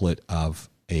template of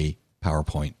a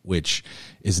PowerPoint, which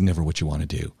is never what you want to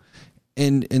do.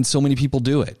 And so many people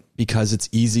do it because it's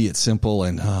easy, it's simple,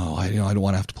 and I don't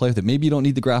want to have to play with it. Maybe you don't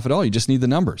need the graph at all. You just need the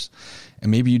numbers.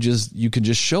 And maybe you can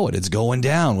just show it. It's going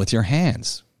down with your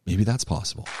hands. Maybe that's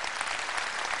possible.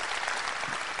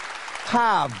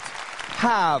 Halved.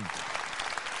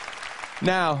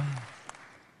 Now,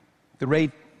 the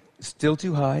rate is still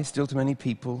too high, still too many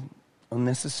people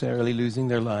unnecessarily losing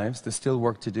their lives. There's still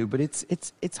work to do, but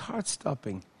it's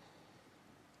heart-stopping.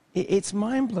 It's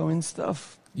mind-blowing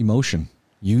stuff. Emotion.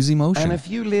 Use emotion. And if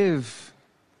you live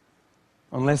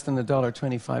on less than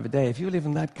 $1.25 a day, if you live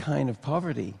in that kind of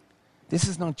poverty, this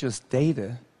is not just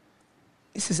data.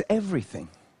 This is everything.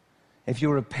 If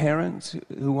you're a parent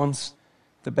who wants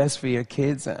the best for your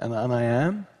kids, and I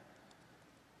am,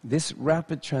 this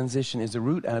rapid transition is a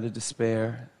route out of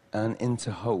despair and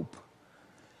into hope.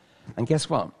 And guess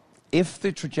what? If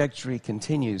the trajectory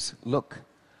continues, look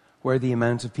where the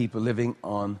amount of people living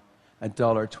on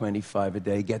 $1.25 a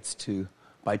day gets to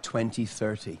by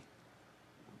 2030.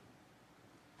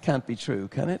 Can't be true,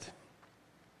 can it?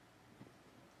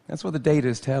 That's what the data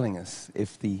is telling us.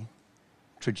 If the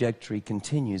trajectory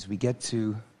continues, we get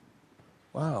to,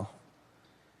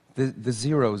 the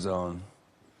zero zone.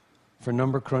 For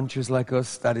number crunchers like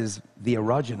us, that is the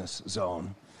erogenous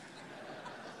zone.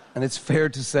 And it's fair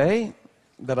to say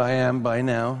that I am by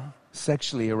now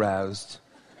sexually aroused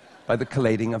by the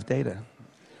collating of data.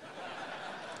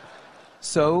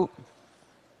 So,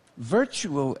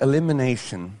 virtual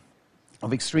elimination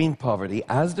of extreme poverty,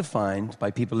 as defined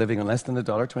by people living on less than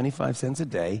 $1.25 a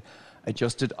day,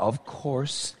 adjusted, of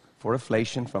course, for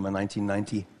inflation from a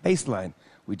 1990 baseline.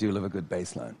 We do love a good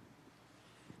baseline.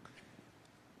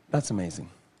 That's amazing.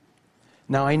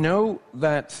 Now, I know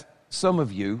that some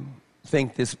of you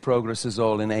think this progress is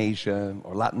all in Asia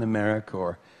or Latin America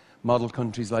or model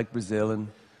countries like Brazil, and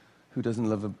who doesn't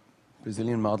love a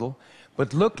Brazilian model?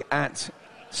 But look at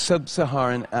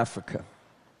sub-Saharan Africa.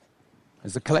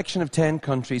 There's a collection of 10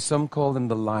 countries, some call them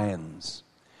the Lions,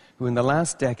 who in the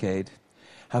last decade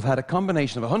have had a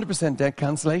combination of 100% debt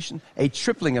cancellation, a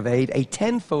tripling of aid, a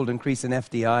tenfold increase in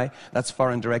FDI, that's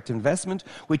foreign direct investment,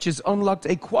 which has unlocked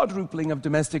a quadrupling of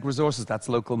domestic resources, that's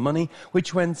local money,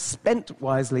 which when spent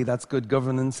wisely, that's good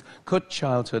governance, cut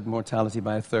childhood mortality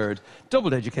by a third,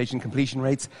 doubled education completion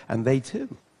rates, and they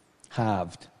too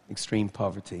halved extreme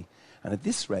poverty. And at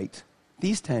this rate,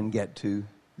 these 10 get to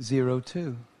 0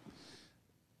 too.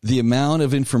 The amount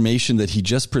of information that he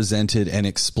just presented and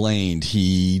explained,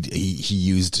 he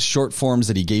used short forms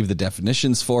that he gave the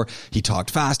definitions for. He talked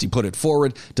fast. He put it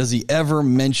forward. Does he ever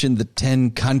mention the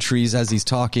 10 countries as he's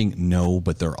talking? No,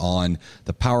 but they're on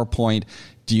the PowerPoint.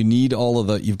 Do you need all of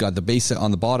the, you've got the basic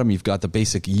on the bottom, you've got the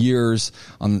basic years.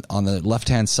 On the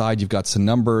left-hand side, you've got some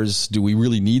numbers. Do we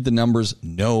really need the numbers?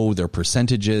 No, they're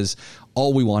percentages.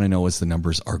 All we want to know is the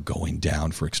numbers are going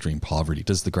down for extreme poverty.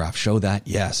 Does the graph show that?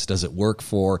 Yes. Does it work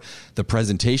for the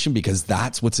presentation? Because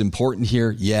that's what's important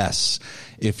here. Yes.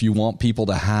 If you want people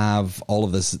to have all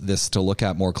of this to look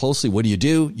at more closely, what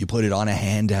do? You put it on a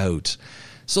handout.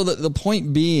 So the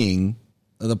point being,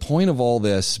 the point of all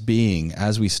this being,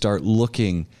 as we start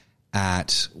looking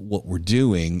at what we're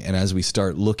doing and as we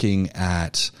start looking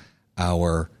at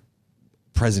our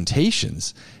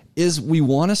presentations, is we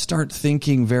want to start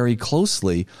thinking very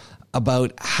closely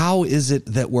about how is it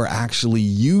that we're actually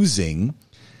using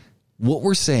what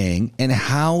we're saying and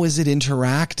how is it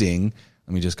interacting.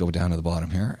 Let me just go down to the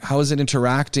bottom here. How is it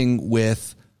interacting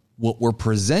with what we're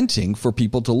presenting for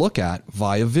people to look at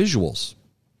via visuals?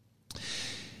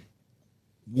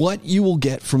 What you will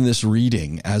get from this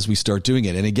reading as we start doing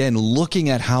it, and again, looking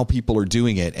at how people are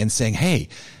doing it and saying, hey,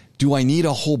 do I need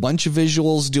a whole bunch of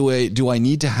visuals? Do I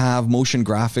need to have motion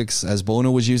graphics as Bono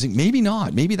was using? Maybe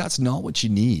not. Maybe that's not what you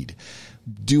need.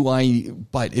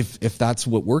 But if that's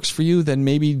what works for you, then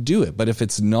maybe do it. But if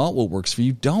it's not what works for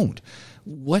you, don't.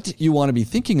 What you want to be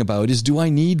thinking about is, do I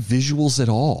need visuals at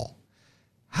all?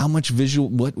 How much how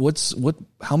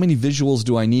many visuals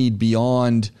do I need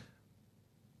beyond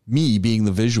me being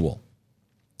the visual?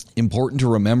 Important to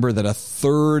remember that a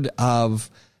third of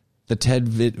the TED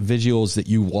videos that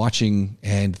you watching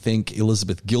and think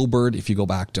Elizabeth Gilbert, if you go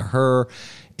back to her,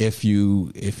 if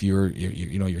you're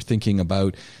thinking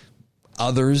about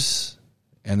others,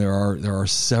 and there are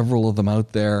several of them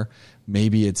out there.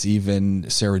 Maybe it's even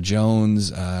Sarah Jones.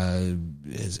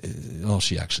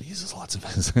 She actually uses lots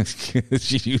of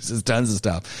she uses tons of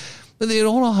stuff, but they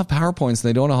don't all have PowerPoints. And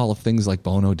they don't all have things like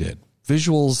Bono did.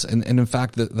 Visuals, and in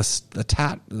fact,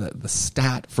 the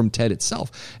stat from TED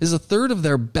itself is a third of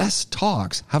their best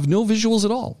talks have no visuals at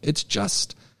all. It's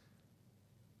just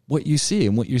what you see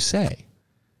and what you say.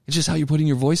 It's just how you're putting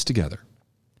your voice together.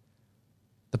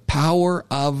 The power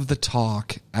of the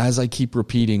talk, as I keep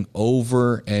repeating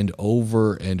over and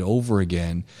over and over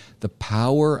again, the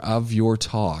power of your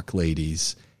talk,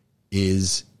 ladies,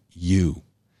 is you.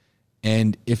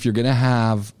 And if you're going to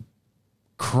have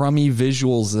crummy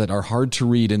visuals that are hard to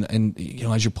read, and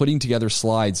as you're putting together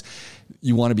slides,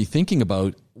 you want to be thinking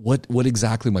about what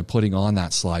exactly am I putting on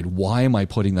that slide? Why am I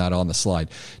putting that on the slide?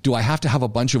 Do I have to have a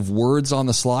bunch of words on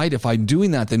the slide? If I'm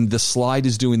doing that, then the slide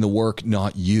is doing the work,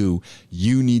 not you.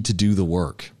 You need to do the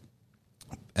work.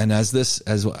 And as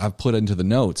I've put into the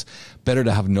notes, better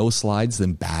to have no slides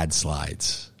than bad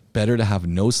slides. Better to have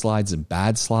no slides than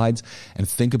bad slides, and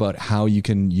think about how you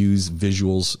can use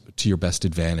visuals to your best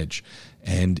advantage.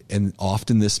 And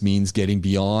often this means getting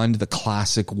beyond the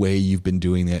classic way you've been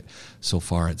doing it so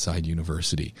far at Zide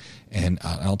University. And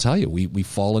I'll tell you, we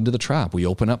fall into the trap. We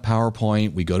open up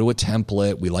PowerPoint, we go to a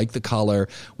template, we like the color,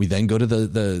 we then go to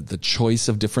the choice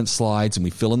of different slides, and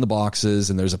we fill in the boxes,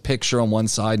 and there's a picture on one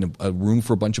side and a room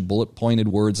for a bunch of bullet pointed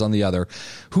words on the other.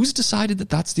 Who's decided that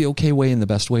that's the okay way and the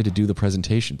best way to do the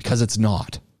presentation? Because it's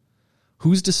not.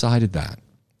 Who's decided that?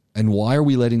 And why are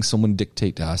we letting someone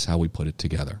dictate to us how we put it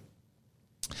together?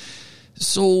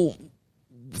 So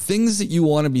things that you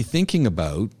want to be thinking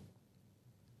about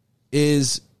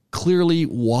is clearly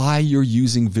why you're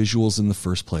using visuals in the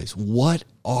first place. What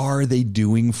are they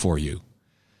doing for you?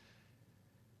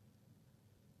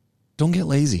 Don't get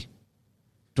lazy.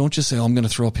 Don't just say, I'm going to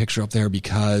throw a picture up there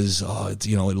because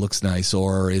it looks nice,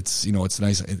 or it's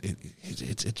nice.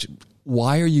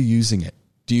 Why are you using it?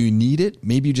 Do you need it?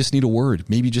 Maybe you just need a word.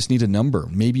 Maybe you just need a number.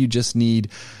 Maybe you just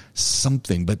need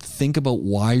something. But think about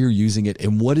why you're using it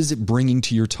and what is it bringing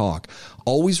to your talk.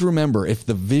 Always remember, if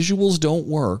the visuals don't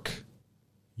work,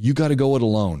 you got to go it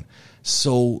alone.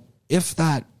 So if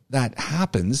that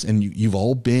happens, and you've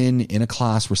all been in a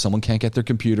class where someone can't get their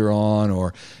computer on,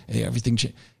 or everything,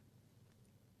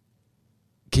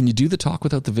 can you do the talk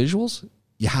without the visuals?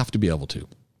 You have to be able to.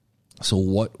 So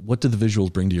what do the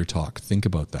visuals bring to your talk? Think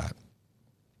about that.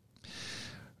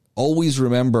 Always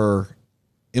remember,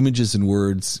 images and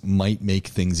words might make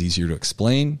things easier to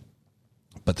explain,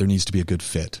 but there needs to be a good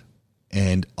fit.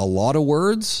 And a lot of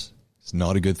words is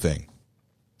not a good thing.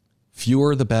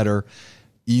 Fewer the better,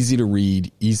 easy to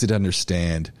read, easy to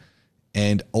understand.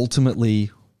 And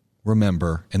ultimately,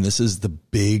 remember, and this is the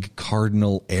big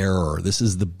cardinal error, this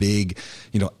is the big,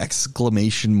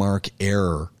 exclamation mark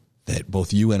error that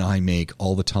both you and I make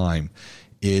all the time,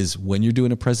 is when you're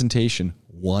doing a presentation,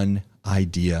 one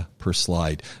idea per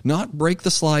slide. Not break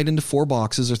the slide into 4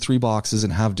 boxes or 3 boxes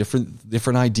and have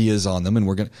different ideas on them. And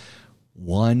we're going to,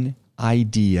 one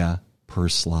idea per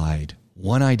slide.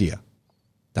 One idea.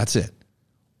 That's it.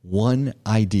 One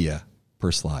idea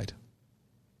per slide.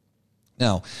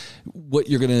 Now, what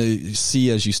you're going to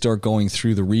see as you start going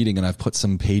through the reading, and I've put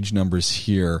some page numbers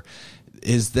here,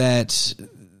 is that,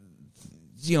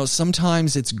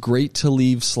 sometimes it's great to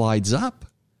leave slides up.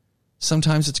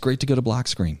 Sometimes it's great to go to black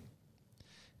screen.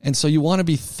 And so you want to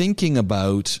be thinking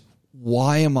about,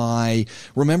 why am I,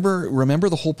 remember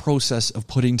the whole process of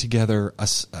putting together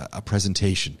a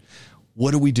presentation.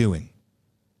 What are we doing?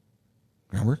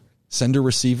 Remember? Sender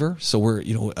receiver. So we're,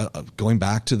 going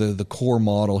back to the core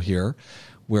model here,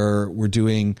 where we're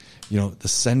doing, the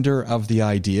sender of the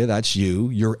idea. That's you.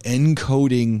 You're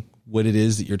encoding what it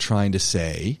is that you're trying to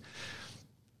say.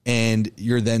 And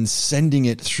you're then sending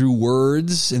it through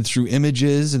words and through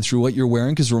images and through what you're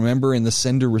wearing. Because remember, in the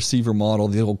sender-receiver model,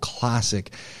 the old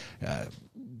classic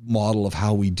model of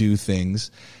how we do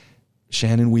things,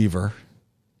 Shannon Weaver,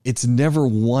 it's never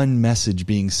one message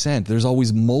being sent. There's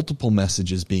always multiple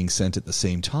messages being sent at the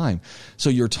same time.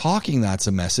 So you're talking, that's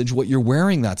a message. What you're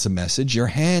wearing, that's a message. Your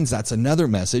hands, that's another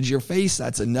message. Your face,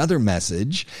 that's another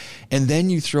message. And then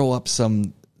you throw up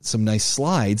some nice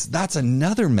slides, that's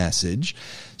another message.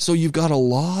 So you've got a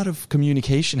lot of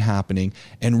communication happening,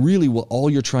 and really all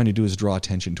you're trying to do is draw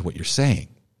attention to what you're saying.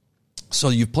 So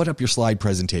you've put up your slide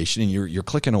presentation and you're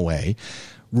clicking away.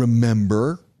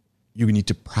 Remember, You need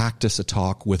to practice a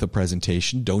talk with a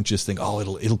presentation. Don't just think, oh,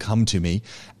 it'll come to me,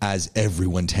 as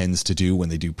everyone tends to do when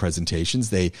they do presentations.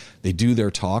 They do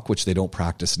their talk, which they don't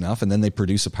practice enough, and then they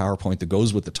produce a PowerPoint that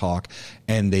goes with the talk,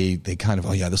 and they kind of,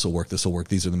 oh yeah, this will work.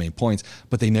 These are the main points,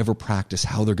 but they never practice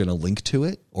how they're going to link to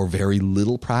it, or very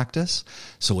little practice.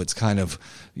 So it's kind of,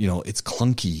 it's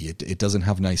clunky. It doesn't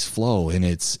have nice flow, and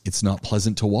it's not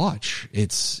pleasant to watch.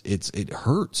 It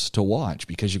hurts to watch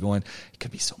because you're going, it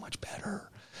could be so much better.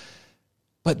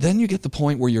 But then you get the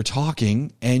point where you're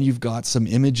talking and you've got some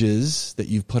images that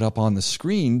you've put up on the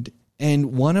screen.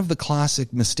 And one of the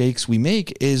classic mistakes we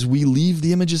make is we leave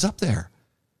the images up there.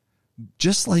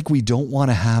 Just like we don't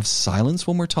want to have silence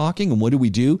when we're talking. And what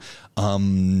do?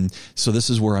 So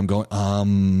this is where I'm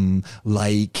going,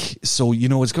 so you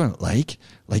know what's going on? Like,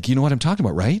 you know what I'm talking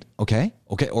about, right? Okay.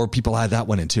 Or people add that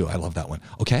one in too. I love that one.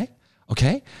 Okay.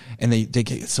 And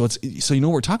so you know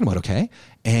what we're talking about. Okay.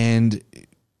 And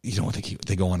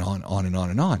they go on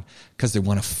and on because they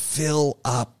want to fill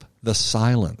up the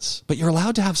silence. But you're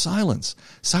allowed to have silence.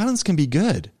 Silence can be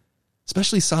good.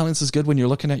 Especially silence is good when you're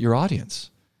looking at your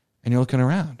audience and you're looking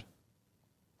around.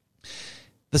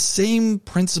 The same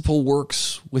principle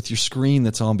works with your screen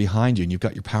that's on behind you, and you've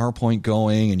got your PowerPoint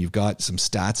going and you've got some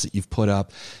stats that you've put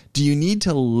up. Do you need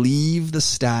to leave the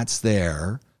stats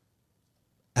there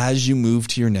as you move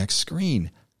to your next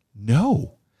screen?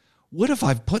 No. What if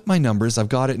I've put my numbers, I've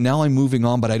got it, now I'm moving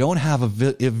on, but I don't have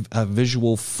a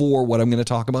visual for what I'm going to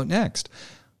talk about next?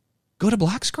 Go to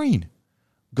black screen.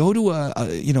 Go to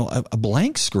a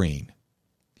blank screen.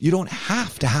 You don't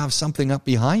have to have something up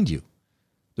behind you.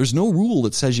 There's no rule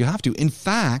that says you have to. In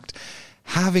fact,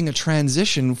 having a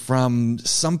transition from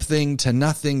something to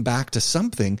nothing back to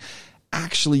something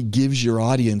actually gives your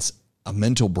audience a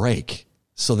mental break.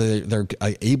 So they're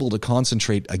able to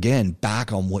concentrate again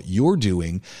back on what you're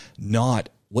doing, not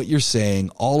what you're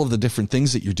saying, all of the different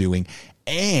things that you're doing,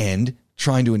 and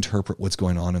trying to interpret what's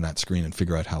going on in that screen and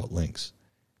figure out how it links.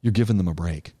 You're giving them a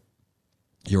break.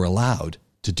 You're allowed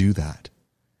to do that.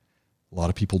 A lot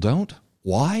of people don't.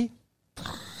 Why?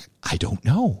 I don't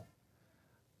know.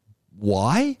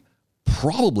 Why?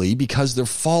 Probably because they're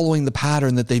following the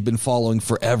pattern that they've been following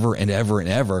forever and ever and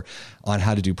ever on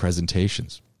how to do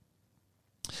presentations.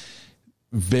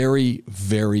 Very,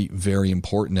 very, very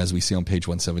important, as we see on page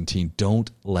 117.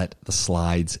 Don't let the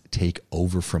slides take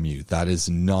over from you. That is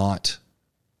not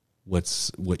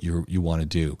what you want to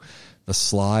do. The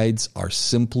slides are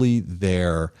simply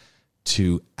there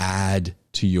to add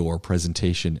to your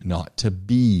presentation, not to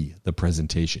be the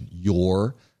presentation.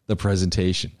 You're the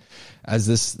presentation. As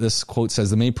this quote says,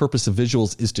 the main purpose of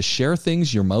visuals is to share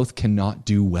things your mouth cannot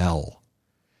do well.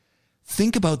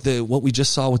 Think about what we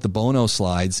just saw with the Bono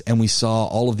slides, and we saw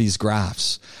all of these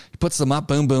graphs. He puts them up,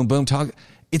 boom, boom, boom, talk.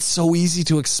 It's so easy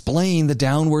to explain the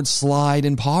downward slide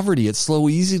in poverty. It's so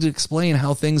easy to explain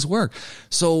how things work.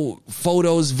 So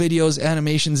photos, videos,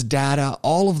 animations, data,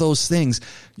 all of those things,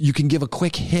 you can give a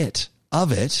quick hit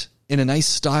of it in a nice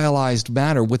stylized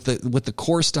manner with the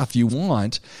core stuff you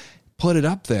want, put it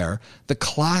up there. The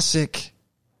classic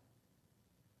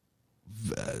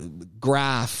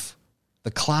graph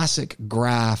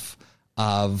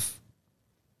of,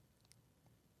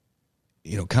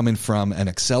 coming from an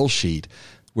Excel sheet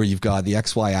where you've got the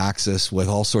XY axis with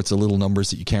all sorts of little numbers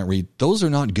that you can't read. Those are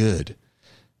not good.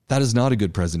 That is not a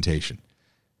good presentation.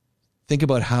 Think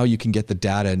about how you can get the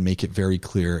data and make it very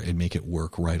clear and make it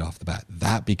work right off the bat.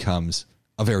 That becomes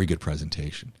a very good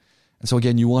presentation. And so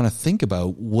again, you want to think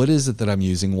about, what is it that I'm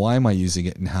using? Why am I using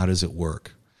it? And how does it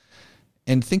work?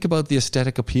 And think about the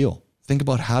aesthetic appeal. Think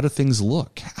about, how do things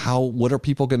look? What are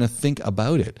people going to think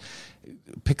about it?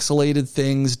 Pixelated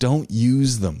things, don't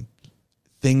use them.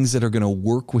 Things that are going to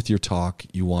work with your talk,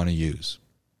 you want to use.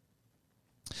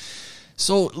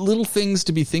 So little things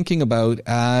to be thinking about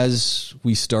as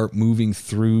we start moving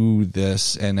through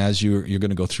this, and as you're going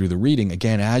to go through the reading.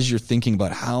 Again, as you're thinking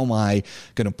about, how am I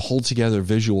going to pull together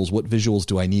visuals? What visuals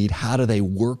do I need? How do they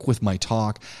work with my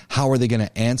talk? How are they going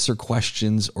to answer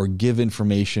questions or give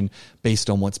information based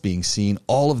on what's being seen?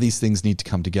 All of these things need to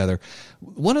come together.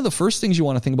 One of the first things you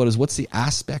want to think about is, what's the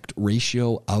aspect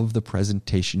ratio of the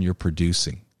presentation you're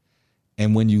producing?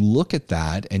 And when you look at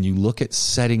that and you look at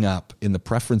setting up in the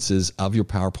preferences of your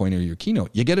PowerPoint or your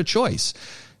keynote, you get a choice.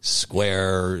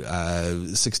 Square,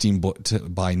 16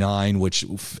 by 9, which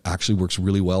actually works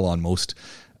really well on most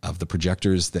of the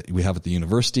projectors that we have at the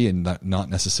university, and not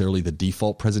necessarily the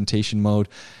default presentation mode.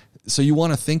 So you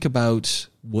want to think about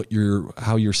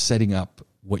how you're setting up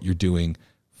what you're doing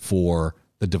for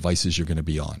the devices you're going to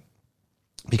be on.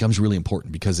 It becomes really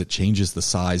important because it changes the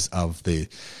size of the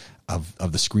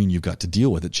of the screen you've got to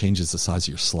deal with. It changes the size of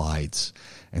your slides.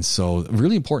 And so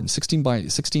really important,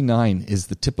 16:9 is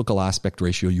the typical aspect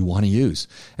ratio you want to use.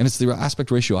 And it's the aspect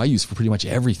ratio I use for pretty much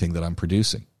everything that I'm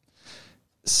producing.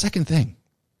 Second thing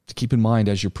to keep in mind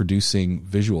as you're producing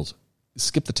visuals,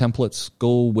 skip the templates,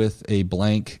 go with a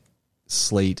blank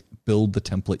slate, build the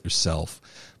template yourself,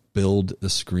 build the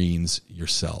screens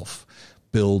yourself,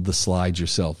 build the slides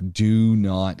yourself. Do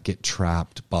not get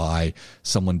trapped by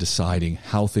someone deciding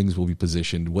how things will be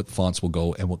positioned, what fonts will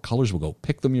go, and what colors will go.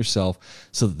 Pick them yourself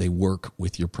so that they work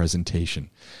with your presentation.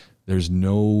 There's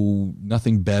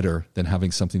nothing better than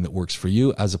having something that works for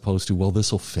you as opposed to, well,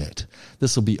 this will fit.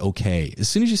 This will be okay. As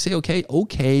soon as you say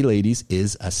okay, ladies,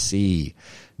 is a C.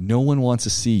 No one wants a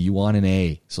C. You want an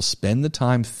A. So spend the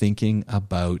time thinking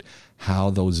about how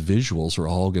those visuals are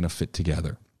all going to fit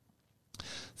together.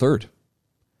 Third,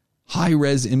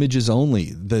 high-res images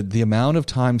only. The amount of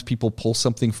times people pull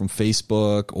something from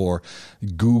Facebook or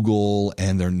Google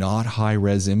and they're not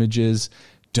high-res images,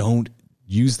 don't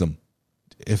use them.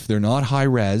 If they're not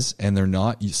high-res and they're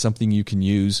not something you can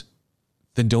use,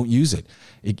 then don't use it.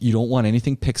 You don't want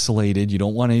anything pixelated. You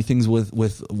don't want anything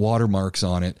with watermarks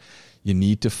on it. You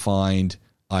need to find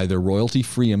either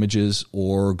royalty-free images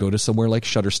or go to somewhere like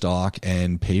Shutterstock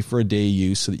and pay for a day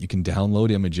use so that you can download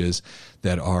images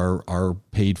that are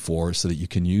paid for so that you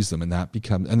can use them. And that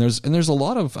becomes, and there's a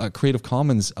lot of Creative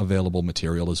Commons available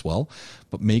material as well,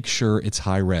 but make sure it's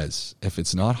high-res. If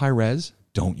it's not high-res,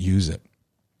 don't use it.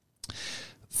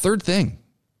 Third thing,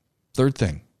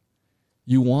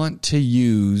 you want to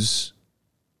use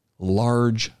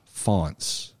large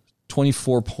fonts,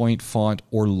 24-point font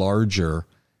or larger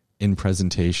in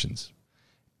presentations.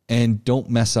 And don't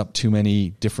mess up too many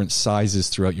different sizes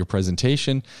throughout your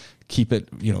presentation. Keep it,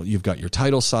 you've got your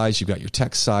title size, you've got your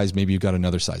text size, maybe you've got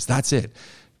another size. That's it.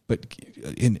 But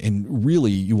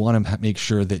really, you want to make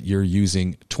sure that you're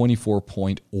using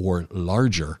 24-point or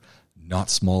larger, not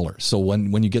smaller. So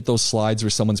when you get those slides where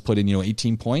someone's put in,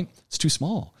 18-point, it's too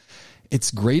small.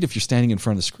 It's great if you're standing in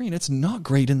front of the screen. It's not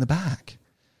great in the back.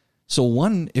 So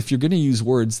if you're going to use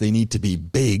words, they need to be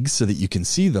big so that you can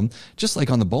see them. Just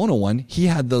like on the Bono one, he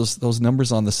had those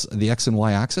numbers on the X and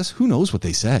Y axis. Who knows what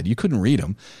they said? You couldn't read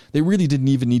them. They really didn't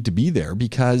even need to be there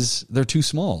because they're too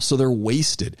small. So they're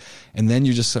wasted. And then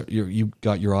you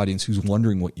got your audience who's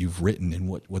wondering what you've written and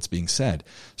what's being said.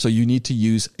 So you need to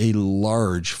use a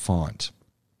large font.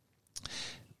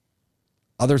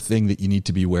 Other thing that you need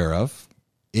to be aware of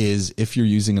is if you're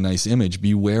using a nice image,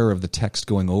 beware of the text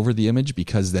going over the image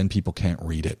because then people can't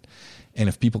read it. And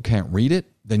if people can't read it,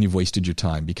 then you've wasted your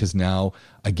time because now,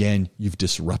 again, you've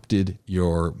disrupted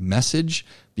your message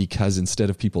because instead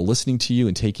of people listening to you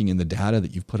and taking in the data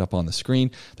that you've put up on the screen,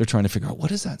 they're trying to figure out, what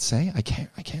does that say? I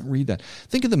can't read that.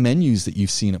 Think of the menus that you've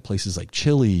seen at places like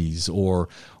Chili's or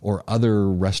other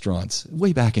restaurants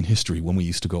way back in history when we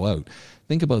used to go out.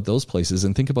 Think about those places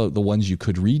and think about the ones you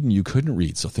could read and you couldn't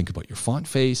read. So think about your font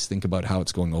face, think about how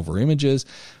it's going over images.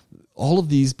 All of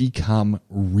these become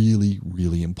really,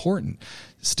 really important.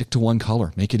 Stick to one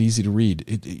color. Make it easy to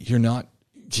read. You're not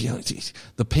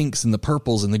the pinks and the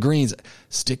purples and the greens.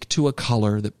 Stick to a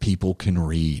color that people can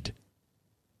read.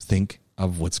 Think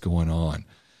of what's going on.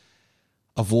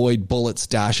 Avoid bullets,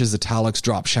 dashes, italics,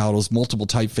 drop shadows, multiple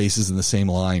typefaces in the same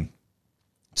line.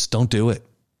 Just don't do it.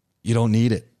 You don't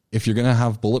need it. If you're going to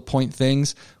have bullet point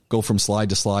things, go from slide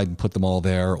to slide and put them all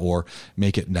there or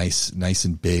make it nice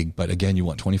and big. But again, you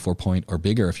want 24-point or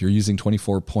bigger. If you're using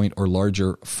 24-point or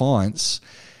larger fonts,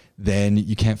 then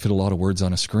you can't fit a lot of words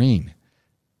on a screen.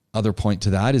 Other point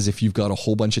to that is if you've got a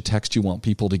whole bunch of text you want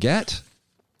people to get,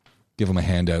 give them a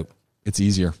handout. It's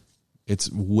easier. It's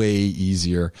way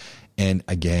easier. And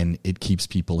again, it keeps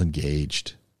people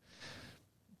engaged.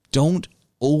 Don't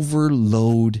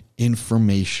overload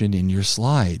information in your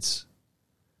slides.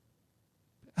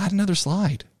 Add another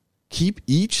slide. Keep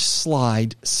each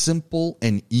slide simple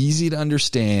and easy to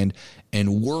understand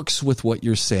and works with what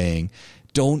you're saying.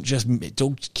 Don't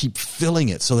keep filling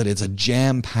it so that it's a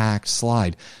jam-packed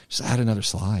slide. Just add another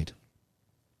slide.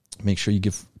 Make sure you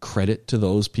give credit to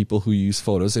those people who use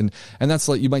photos. And that's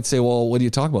like, you might say, well, what are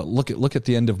you talking about? Look at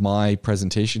the end of my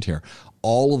presentation here.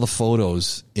 All of the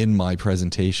photos in my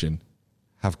presentation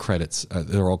have credits.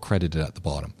 They're all credited at the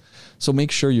bottom. So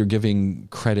make sure you're giving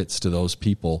credits to those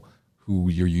people who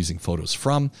you're using photos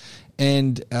from.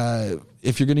 And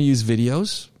if you're going to use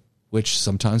videos, which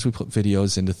sometimes we put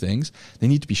videos into things, they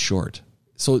need to be short.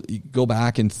 So you go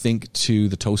back and think to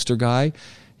the toaster guy.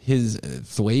 His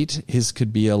Thwaite, his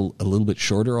could be a little bit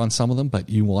shorter on some of them, but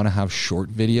you want to have short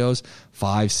videos.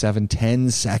 5, 7,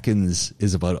 10 seconds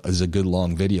is a good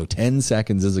long video. 10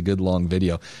 seconds is a good long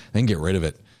video. Then get rid of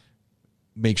it.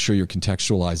 make sure you're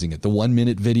contextualizing it. The 1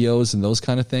 minute videos and those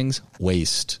kind of things,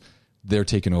 waste. They're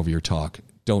taking over your talk.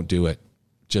 Don't do it.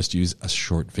 Just use a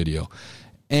short video.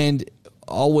 And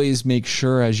always make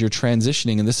sure as you're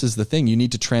transitioning, and this is the thing, you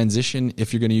need to transition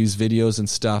if you're going to use videos and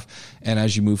stuff. And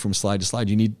as you move from slide to slide,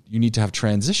 you need to have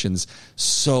transitions.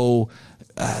 So,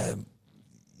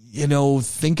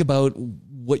 think about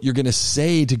what you're going to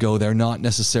say to go there, not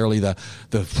necessarily the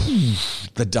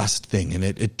dust thing and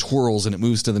it twirls and it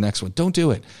moves to the next one. Don't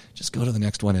do it. Just go to the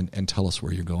next one and tell us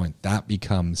where you're going. That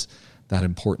becomes that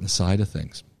important side of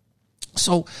things.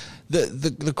 So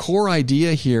the core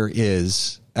idea here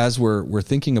is, as we're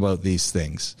thinking about these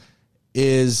things,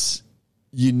 is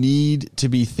you need to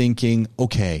be thinking,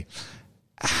 okay,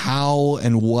 how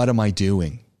and what am I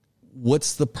doing?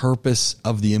 What's the purpose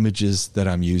of the images that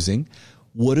I'm using?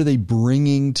 What are they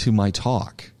bringing to my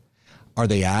talk? Are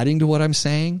they adding to what I'm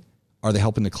saying? Are they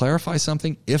helping to clarify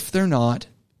something? If they're not,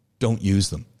 don't use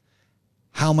them.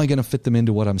 How am I going to fit them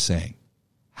into what I'm saying?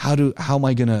 How am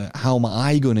I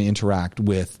going to interact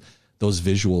with those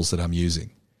visuals that I'm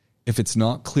using? If it's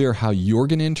not clear how you're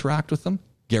going to interact with them,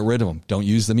 get rid of them. Don't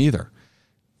use them either.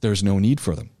 There's no need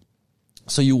for them.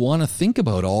 So you want to think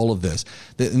about all of this.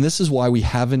 And this is why we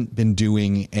haven't been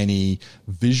doing any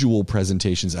visual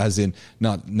presentations, as in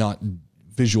not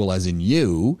visual as in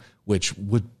you, which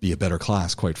would be a better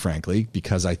class, quite frankly,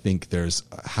 because I think there's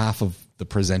half of the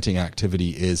presenting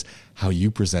activity is how you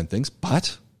present things.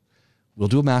 But we'll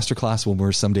do a masterclass when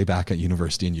we're someday back at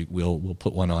university, and we'll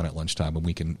put one on at lunchtime, and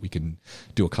we can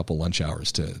do a couple lunch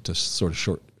hours to sort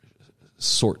of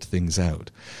sort things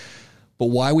out. But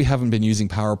why we haven't been using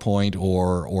PowerPoint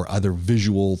or other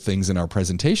visual things in our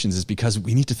presentations is because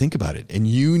we need to think about it, and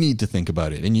you need to think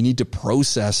about it, and you need to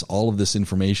process all of this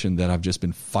information that I've just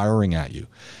been firing at you.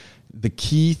 The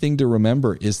key thing to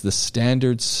remember is the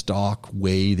standard stock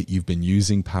way that you've been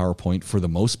using PowerPoint for the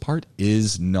most part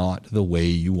is not the way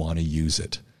you want to use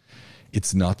it.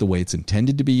 It's not the way it's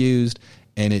intended to be used,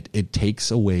 and it takes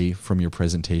away from your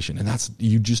presentation. And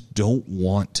you just don't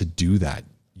want to do that.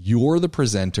 You're the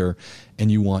presenter and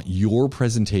you want your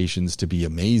presentations to be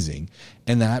amazing.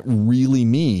 And that really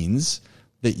means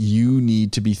that you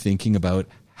need to be thinking about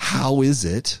how is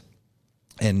it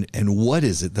and what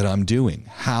is it that I'm doing?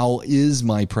 How is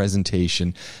my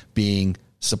presentation being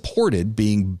supported,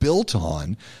 being built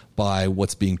on by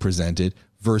what's being presented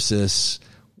versus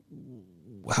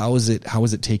how is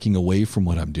it taking away from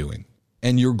what I'm doing?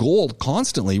 And your goal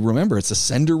constantly, remember, it's a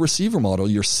sender-receiver model.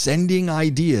 You're sending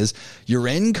ideas. You're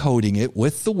encoding it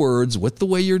with the words, with the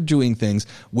way you're doing things,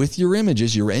 with your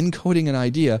images. You're encoding an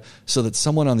idea so that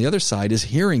someone on the other side is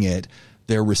hearing it.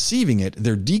 They're receiving it.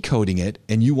 They're decoding it.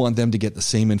 And you want them to get the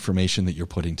same information that you're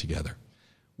putting together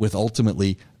with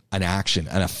ultimately an action,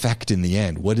 an effect in the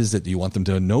end. What is it? You want them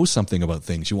to know something about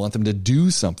things. You want them to do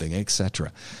something,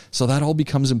 etc. So that all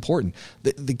becomes important.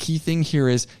 The key thing here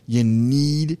is you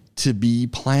need to be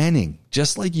planning.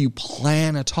 Just like you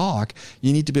plan a talk,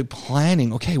 you need to be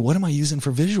planning, okay, what am I using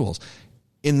for visuals?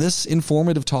 In this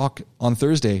informative talk on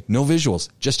Thursday, no visuals,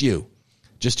 just you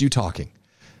talking.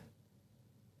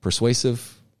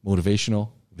 Persuasive,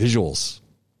 motivational, visuals.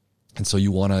 And so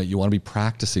you want to be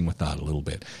practicing with that a little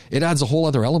bit. It adds a whole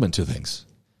other element to things,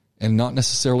 and not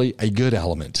necessarily a good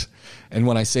element. And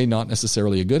when I say not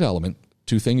necessarily a good element,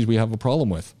 two things we have a problem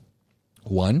with.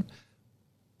 One,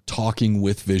 talking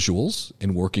with visuals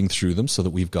and working through them so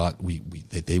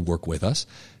that they work with us.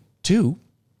 Two,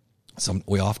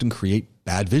 we often create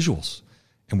bad visuals,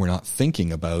 and we're not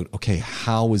thinking about, okay,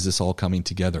 how is this all coming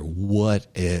together? What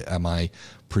am I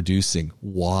producing?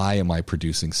 Why am I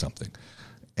producing something?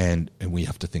 And we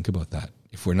have to think about that.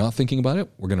 If we're not thinking about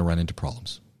it, we're going to run into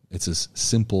problems. It's as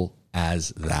simple as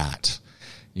that.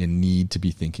 You need to be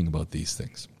thinking about these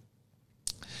things.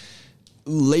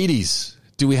 Ladies,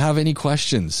 do we have any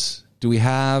questions? Do we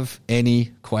have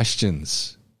any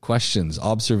questions? Questions,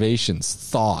 observations,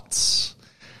 thoughts?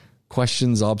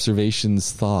 Questions,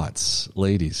 observations, thoughts.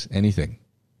 Ladies, anything?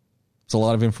 It's a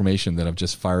lot of information that I've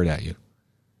just fired at you.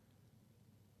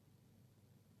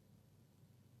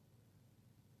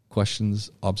 Questions,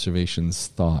 observations,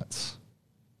 thoughts.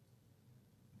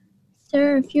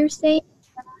 Sir, if you're saying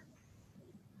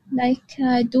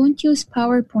don't use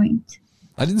PowerPoint.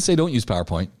 I didn't say don't use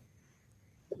PowerPoint.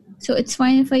 So it's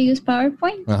fine if I use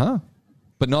PowerPoint? Uh-huh.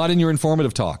 But not in your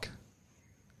informative talk.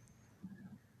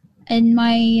 In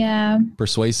my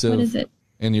persuasive. What is it?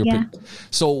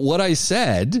 So what I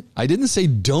said, I didn't say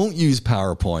don't use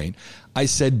PowerPoint. I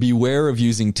said beware of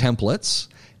using templates.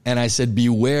 And I said,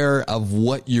 beware of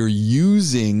what you're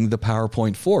using the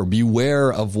PowerPoint for.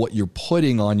 Beware of what you're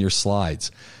putting on your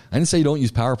slides. I didn't say don't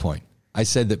use PowerPoint. I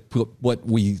said that what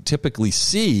we typically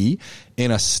see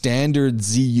in a standard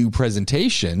ZU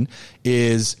presentation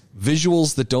is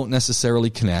visuals that don't necessarily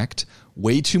connect,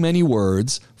 way too many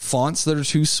words, fonts that are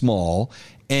too small,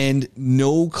 and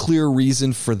no clear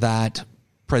reason for that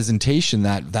presentation,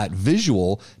 that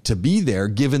visual to be there,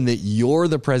 given that you're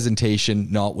the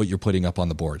presentation, not what you're putting up on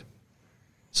the board.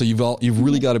 So you've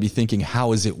really got to be thinking,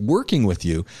 how is it working with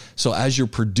you? So as you're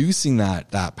producing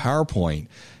that PowerPoint,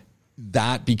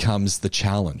 that becomes the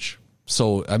challenge.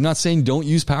 So I'm not saying don't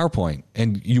use PowerPoint,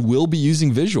 and you will be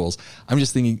using visuals. I'm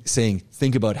just saying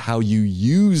think about how you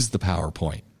use the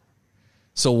PowerPoint.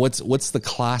 So what's the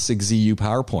classic ZU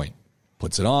PowerPoint?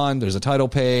 Puts it on, there's a title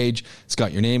page, it's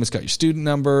got your name, it's got your student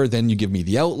number, then you give me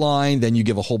the outline, then you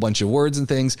give a whole bunch of words and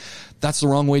things. That's the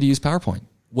wrong way to use PowerPoint.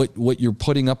 What you're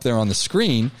putting up there on the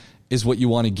screen is what you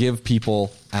want to give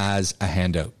people as a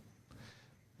handout.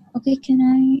 Okay,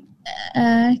 can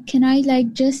I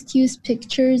like just use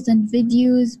pictures and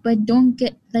videos, but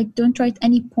don't write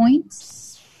any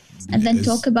points and then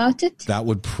talk about it? That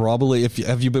would probably,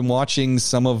 have you been watching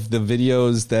some of the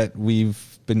videos that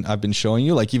I've been showing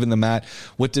you? Like even the Matt,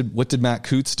 what did Matt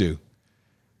Coots do? Do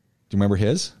you remember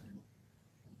his?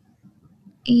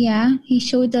 Yeah, he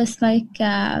showed us like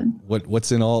as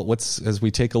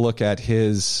we take a look at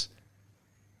his.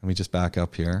 Let me just back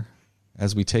up here.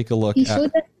 As we take a look, he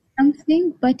showed us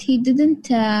something, but he didn't.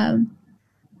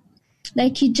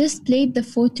 He just played the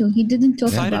photo. He didn't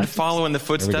talk about it. Decided to follow in the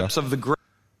footsteps of the great.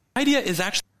 Idea is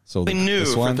actually new.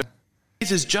 This one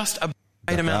is just a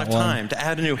right amount of time to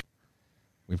add a new.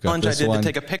 We've got this I did one. to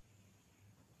take a picture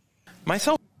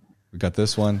myself. We got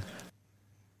this one.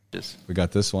 We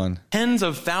got this one. Tens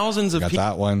of thousands of people.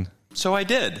 Got that one. So I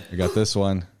did. We got this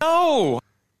one. No.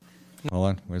 Hold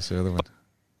on. Where's the other one?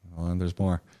 Hold on. There's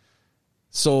more.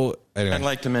 So anyway. I'd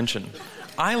like to mention,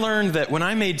 I learned that when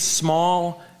I made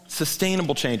small,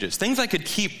 sustainable changes, things I could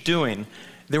keep doing,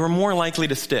 they were more likely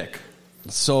to stick.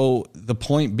 So the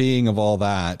point being of all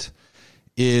that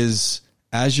is,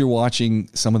 as you're watching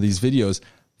some of these videos,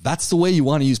 that's the way you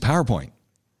want to use PowerPoint.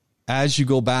 As you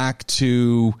go back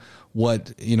to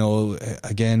what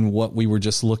we were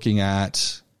just looking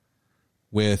at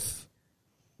with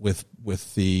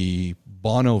the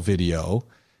Bono video,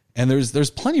 and there's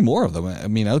plenty more of them. I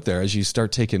mean, out there, as you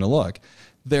start taking a look,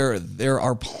 there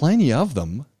are plenty of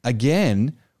them.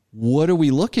 Again, what are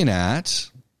we looking at?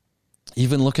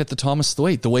 Even look at the Thomas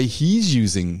Thwaite, the way he's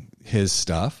using his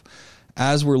stuff,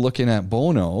 as we're looking at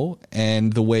Bono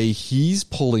and the way he's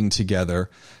pulling together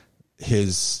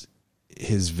his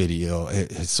video,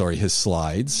 his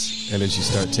slides. And as you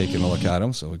start taking a look at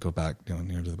them, so we go back down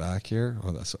here to the back here.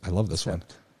 Oh, I love this one.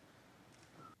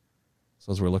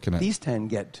 So as we're looking at these 10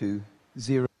 get to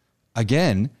 0.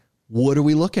 Again, what are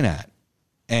we looking at?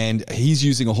 And he's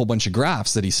using a whole bunch of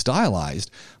graphs that he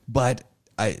stylized, but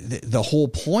the whole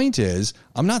point is,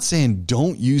 I'm not saying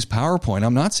don't use PowerPoint.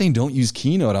 I'm not saying don't use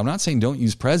Keynote. I'm not saying don't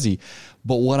use Prezi.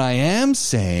 But what I am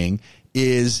saying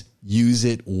is use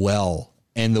it well.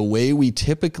 And the way we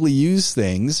typically use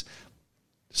things,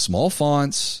 small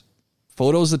fonts,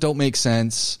 photos that don't make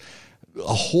sense,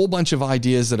 a whole bunch of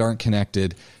ideas that aren't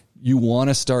connected. You want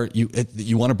to start,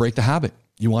 you want to break the habit.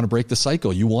 You want to break the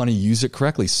cycle. You want to use it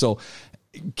correctly. So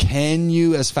can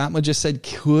you, as Fatma just said,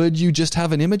 could you just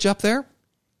have an image up there?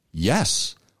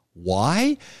 Yes.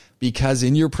 Why? Because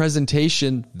in your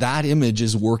presentation, that image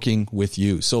is working with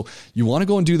you. So you want to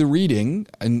go and do the reading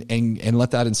and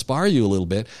let that inspire you a little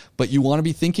bit, but you want to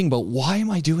be thinking about, why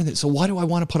am I doing this? So why do I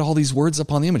want to put all these words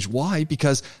up on the image? Why?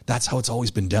 Because that's how it's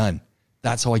always been done.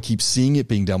 That's how I keep seeing it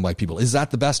being done by people. Is that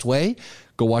the best way?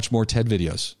 Go watch more TED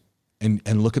videos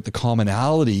and look at the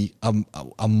commonality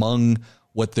among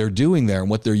what they're doing there and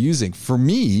what they're using. For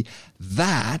me,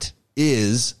 that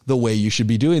is the way you should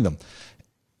be doing them.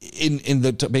 In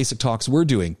the basic talks we're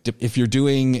doing, if you're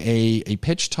doing a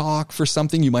pitch talk for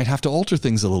something, you might have to alter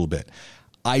things a little bit.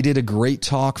 I did a great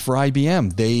talk for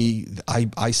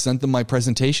IBM. I sent them my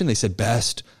presentation. They said,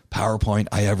 best PowerPoint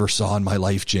I ever saw in my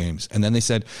life, James. And then they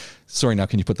said, sorry, now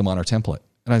can you put them on our template?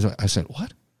 And I said,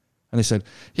 what? And they said,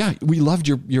 yeah, we loved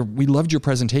your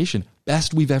presentation.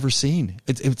 Best we've ever seen.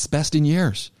 It's best in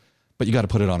years, but you got to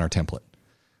put it on our template.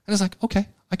 And I was like, okay,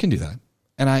 I can do that.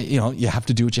 And you have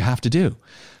to do what you have to do.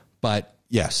 But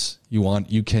yes,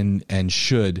 you can and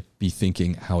should be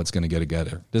thinking how it's going to get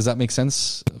together. Does that make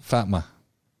sense, Fatma?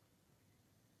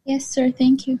 Yes, sir.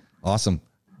 Thank you. Awesome.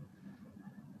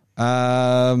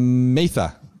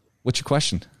 Metha, what's your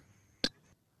question?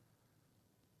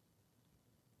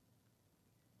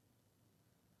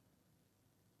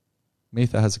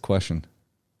 Metha has a question.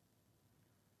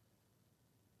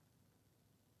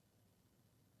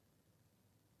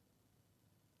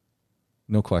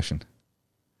 No question.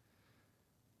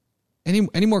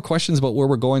 Any more questions about where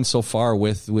we're going so far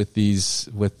with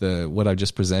what I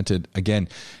just presented? Again,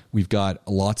 we've got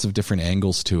lots of different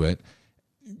angles to it.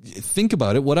 Think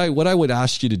about it. What I would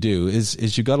ask you to do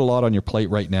is you got a lot on your plate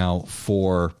right now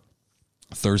for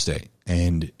Thursday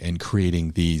and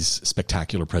creating these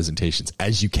spectacular presentations,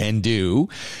 as you can do.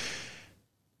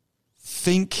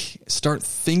 Start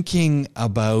thinking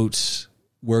about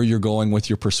where you're going with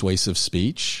your persuasive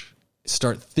speech.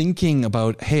 Start thinking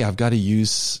about, hey, I've got to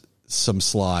use some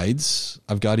slides.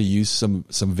 I've got to use some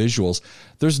visuals.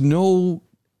 There's no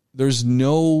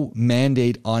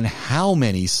mandate on how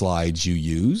many slides you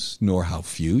use, nor how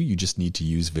few. You just need to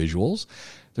use visuals.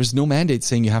 There's no mandate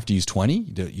saying you have to use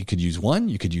 20. You could use 1,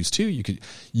 you could use 2, you could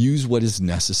use what is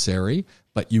necessary,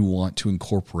 but you want to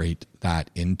incorporate that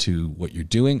into what you're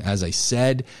doing. As I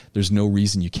said, there's no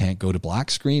reason you can't go to black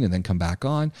screen and then come back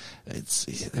on.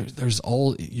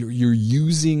 You're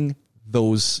using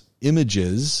those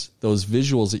images, those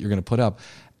visuals that you're going to put up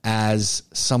as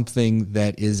something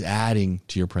that is adding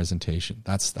to your presentation.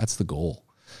 That's the goal.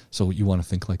 So you want to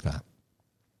think like that.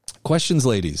 Questions,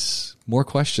 ladies? More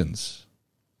questions?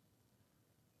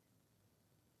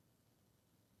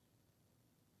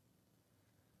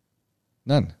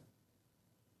 None.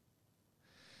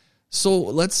 So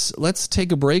let's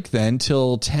take a break then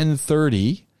till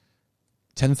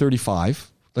 10:35.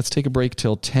 Let's take a break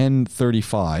till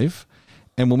 10:35.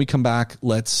 And when we come back,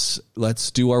 let's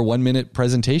do our 1-minute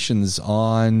presentations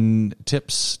on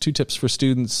tips, 2 tips for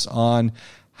students on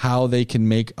how they can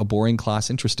make a boring class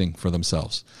interesting for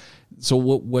themselves. So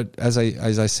what as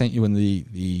I sent you in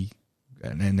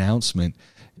an announcement,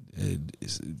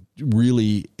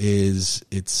 really is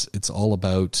it's all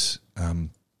about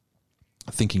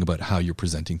thinking about how you're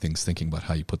presenting things, thinking about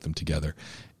how you put them together,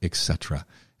 etc.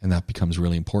 And that becomes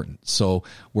really important. So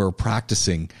we're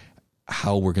practicing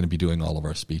how we're going to be doing all of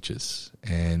our speeches.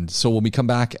 And so when we come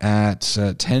back at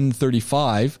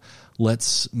 10:35,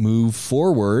 let's move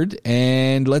forward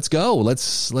and let's go.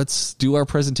 Let's do our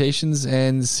presentations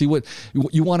and see what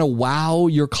you want to wow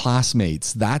your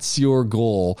classmates. That's your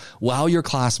goal. Wow your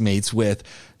classmates with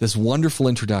this wonderful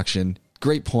introduction,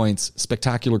 great points,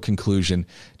 spectacular conclusion,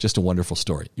 just a wonderful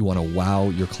story. You want to wow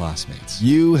your classmates.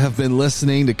 You have been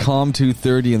listening to Comm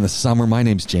 230 in the summer. My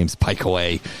name's James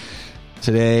Pikeway.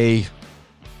 Today,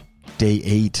 day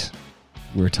 8.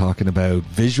 We're talking about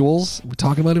visuals. We're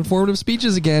talking about informative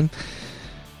speeches again.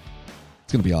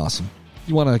 It's going to be awesome. If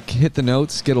you want to hit the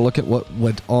notes, get a look at what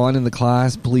went on in the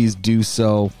class, please do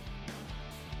so.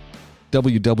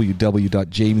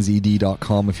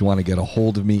 www.jamesed.com if you want to get a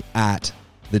hold of me at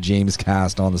the James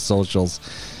Cast on the socials.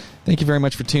 Thank you very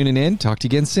much for tuning in. Talk to you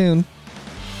again soon.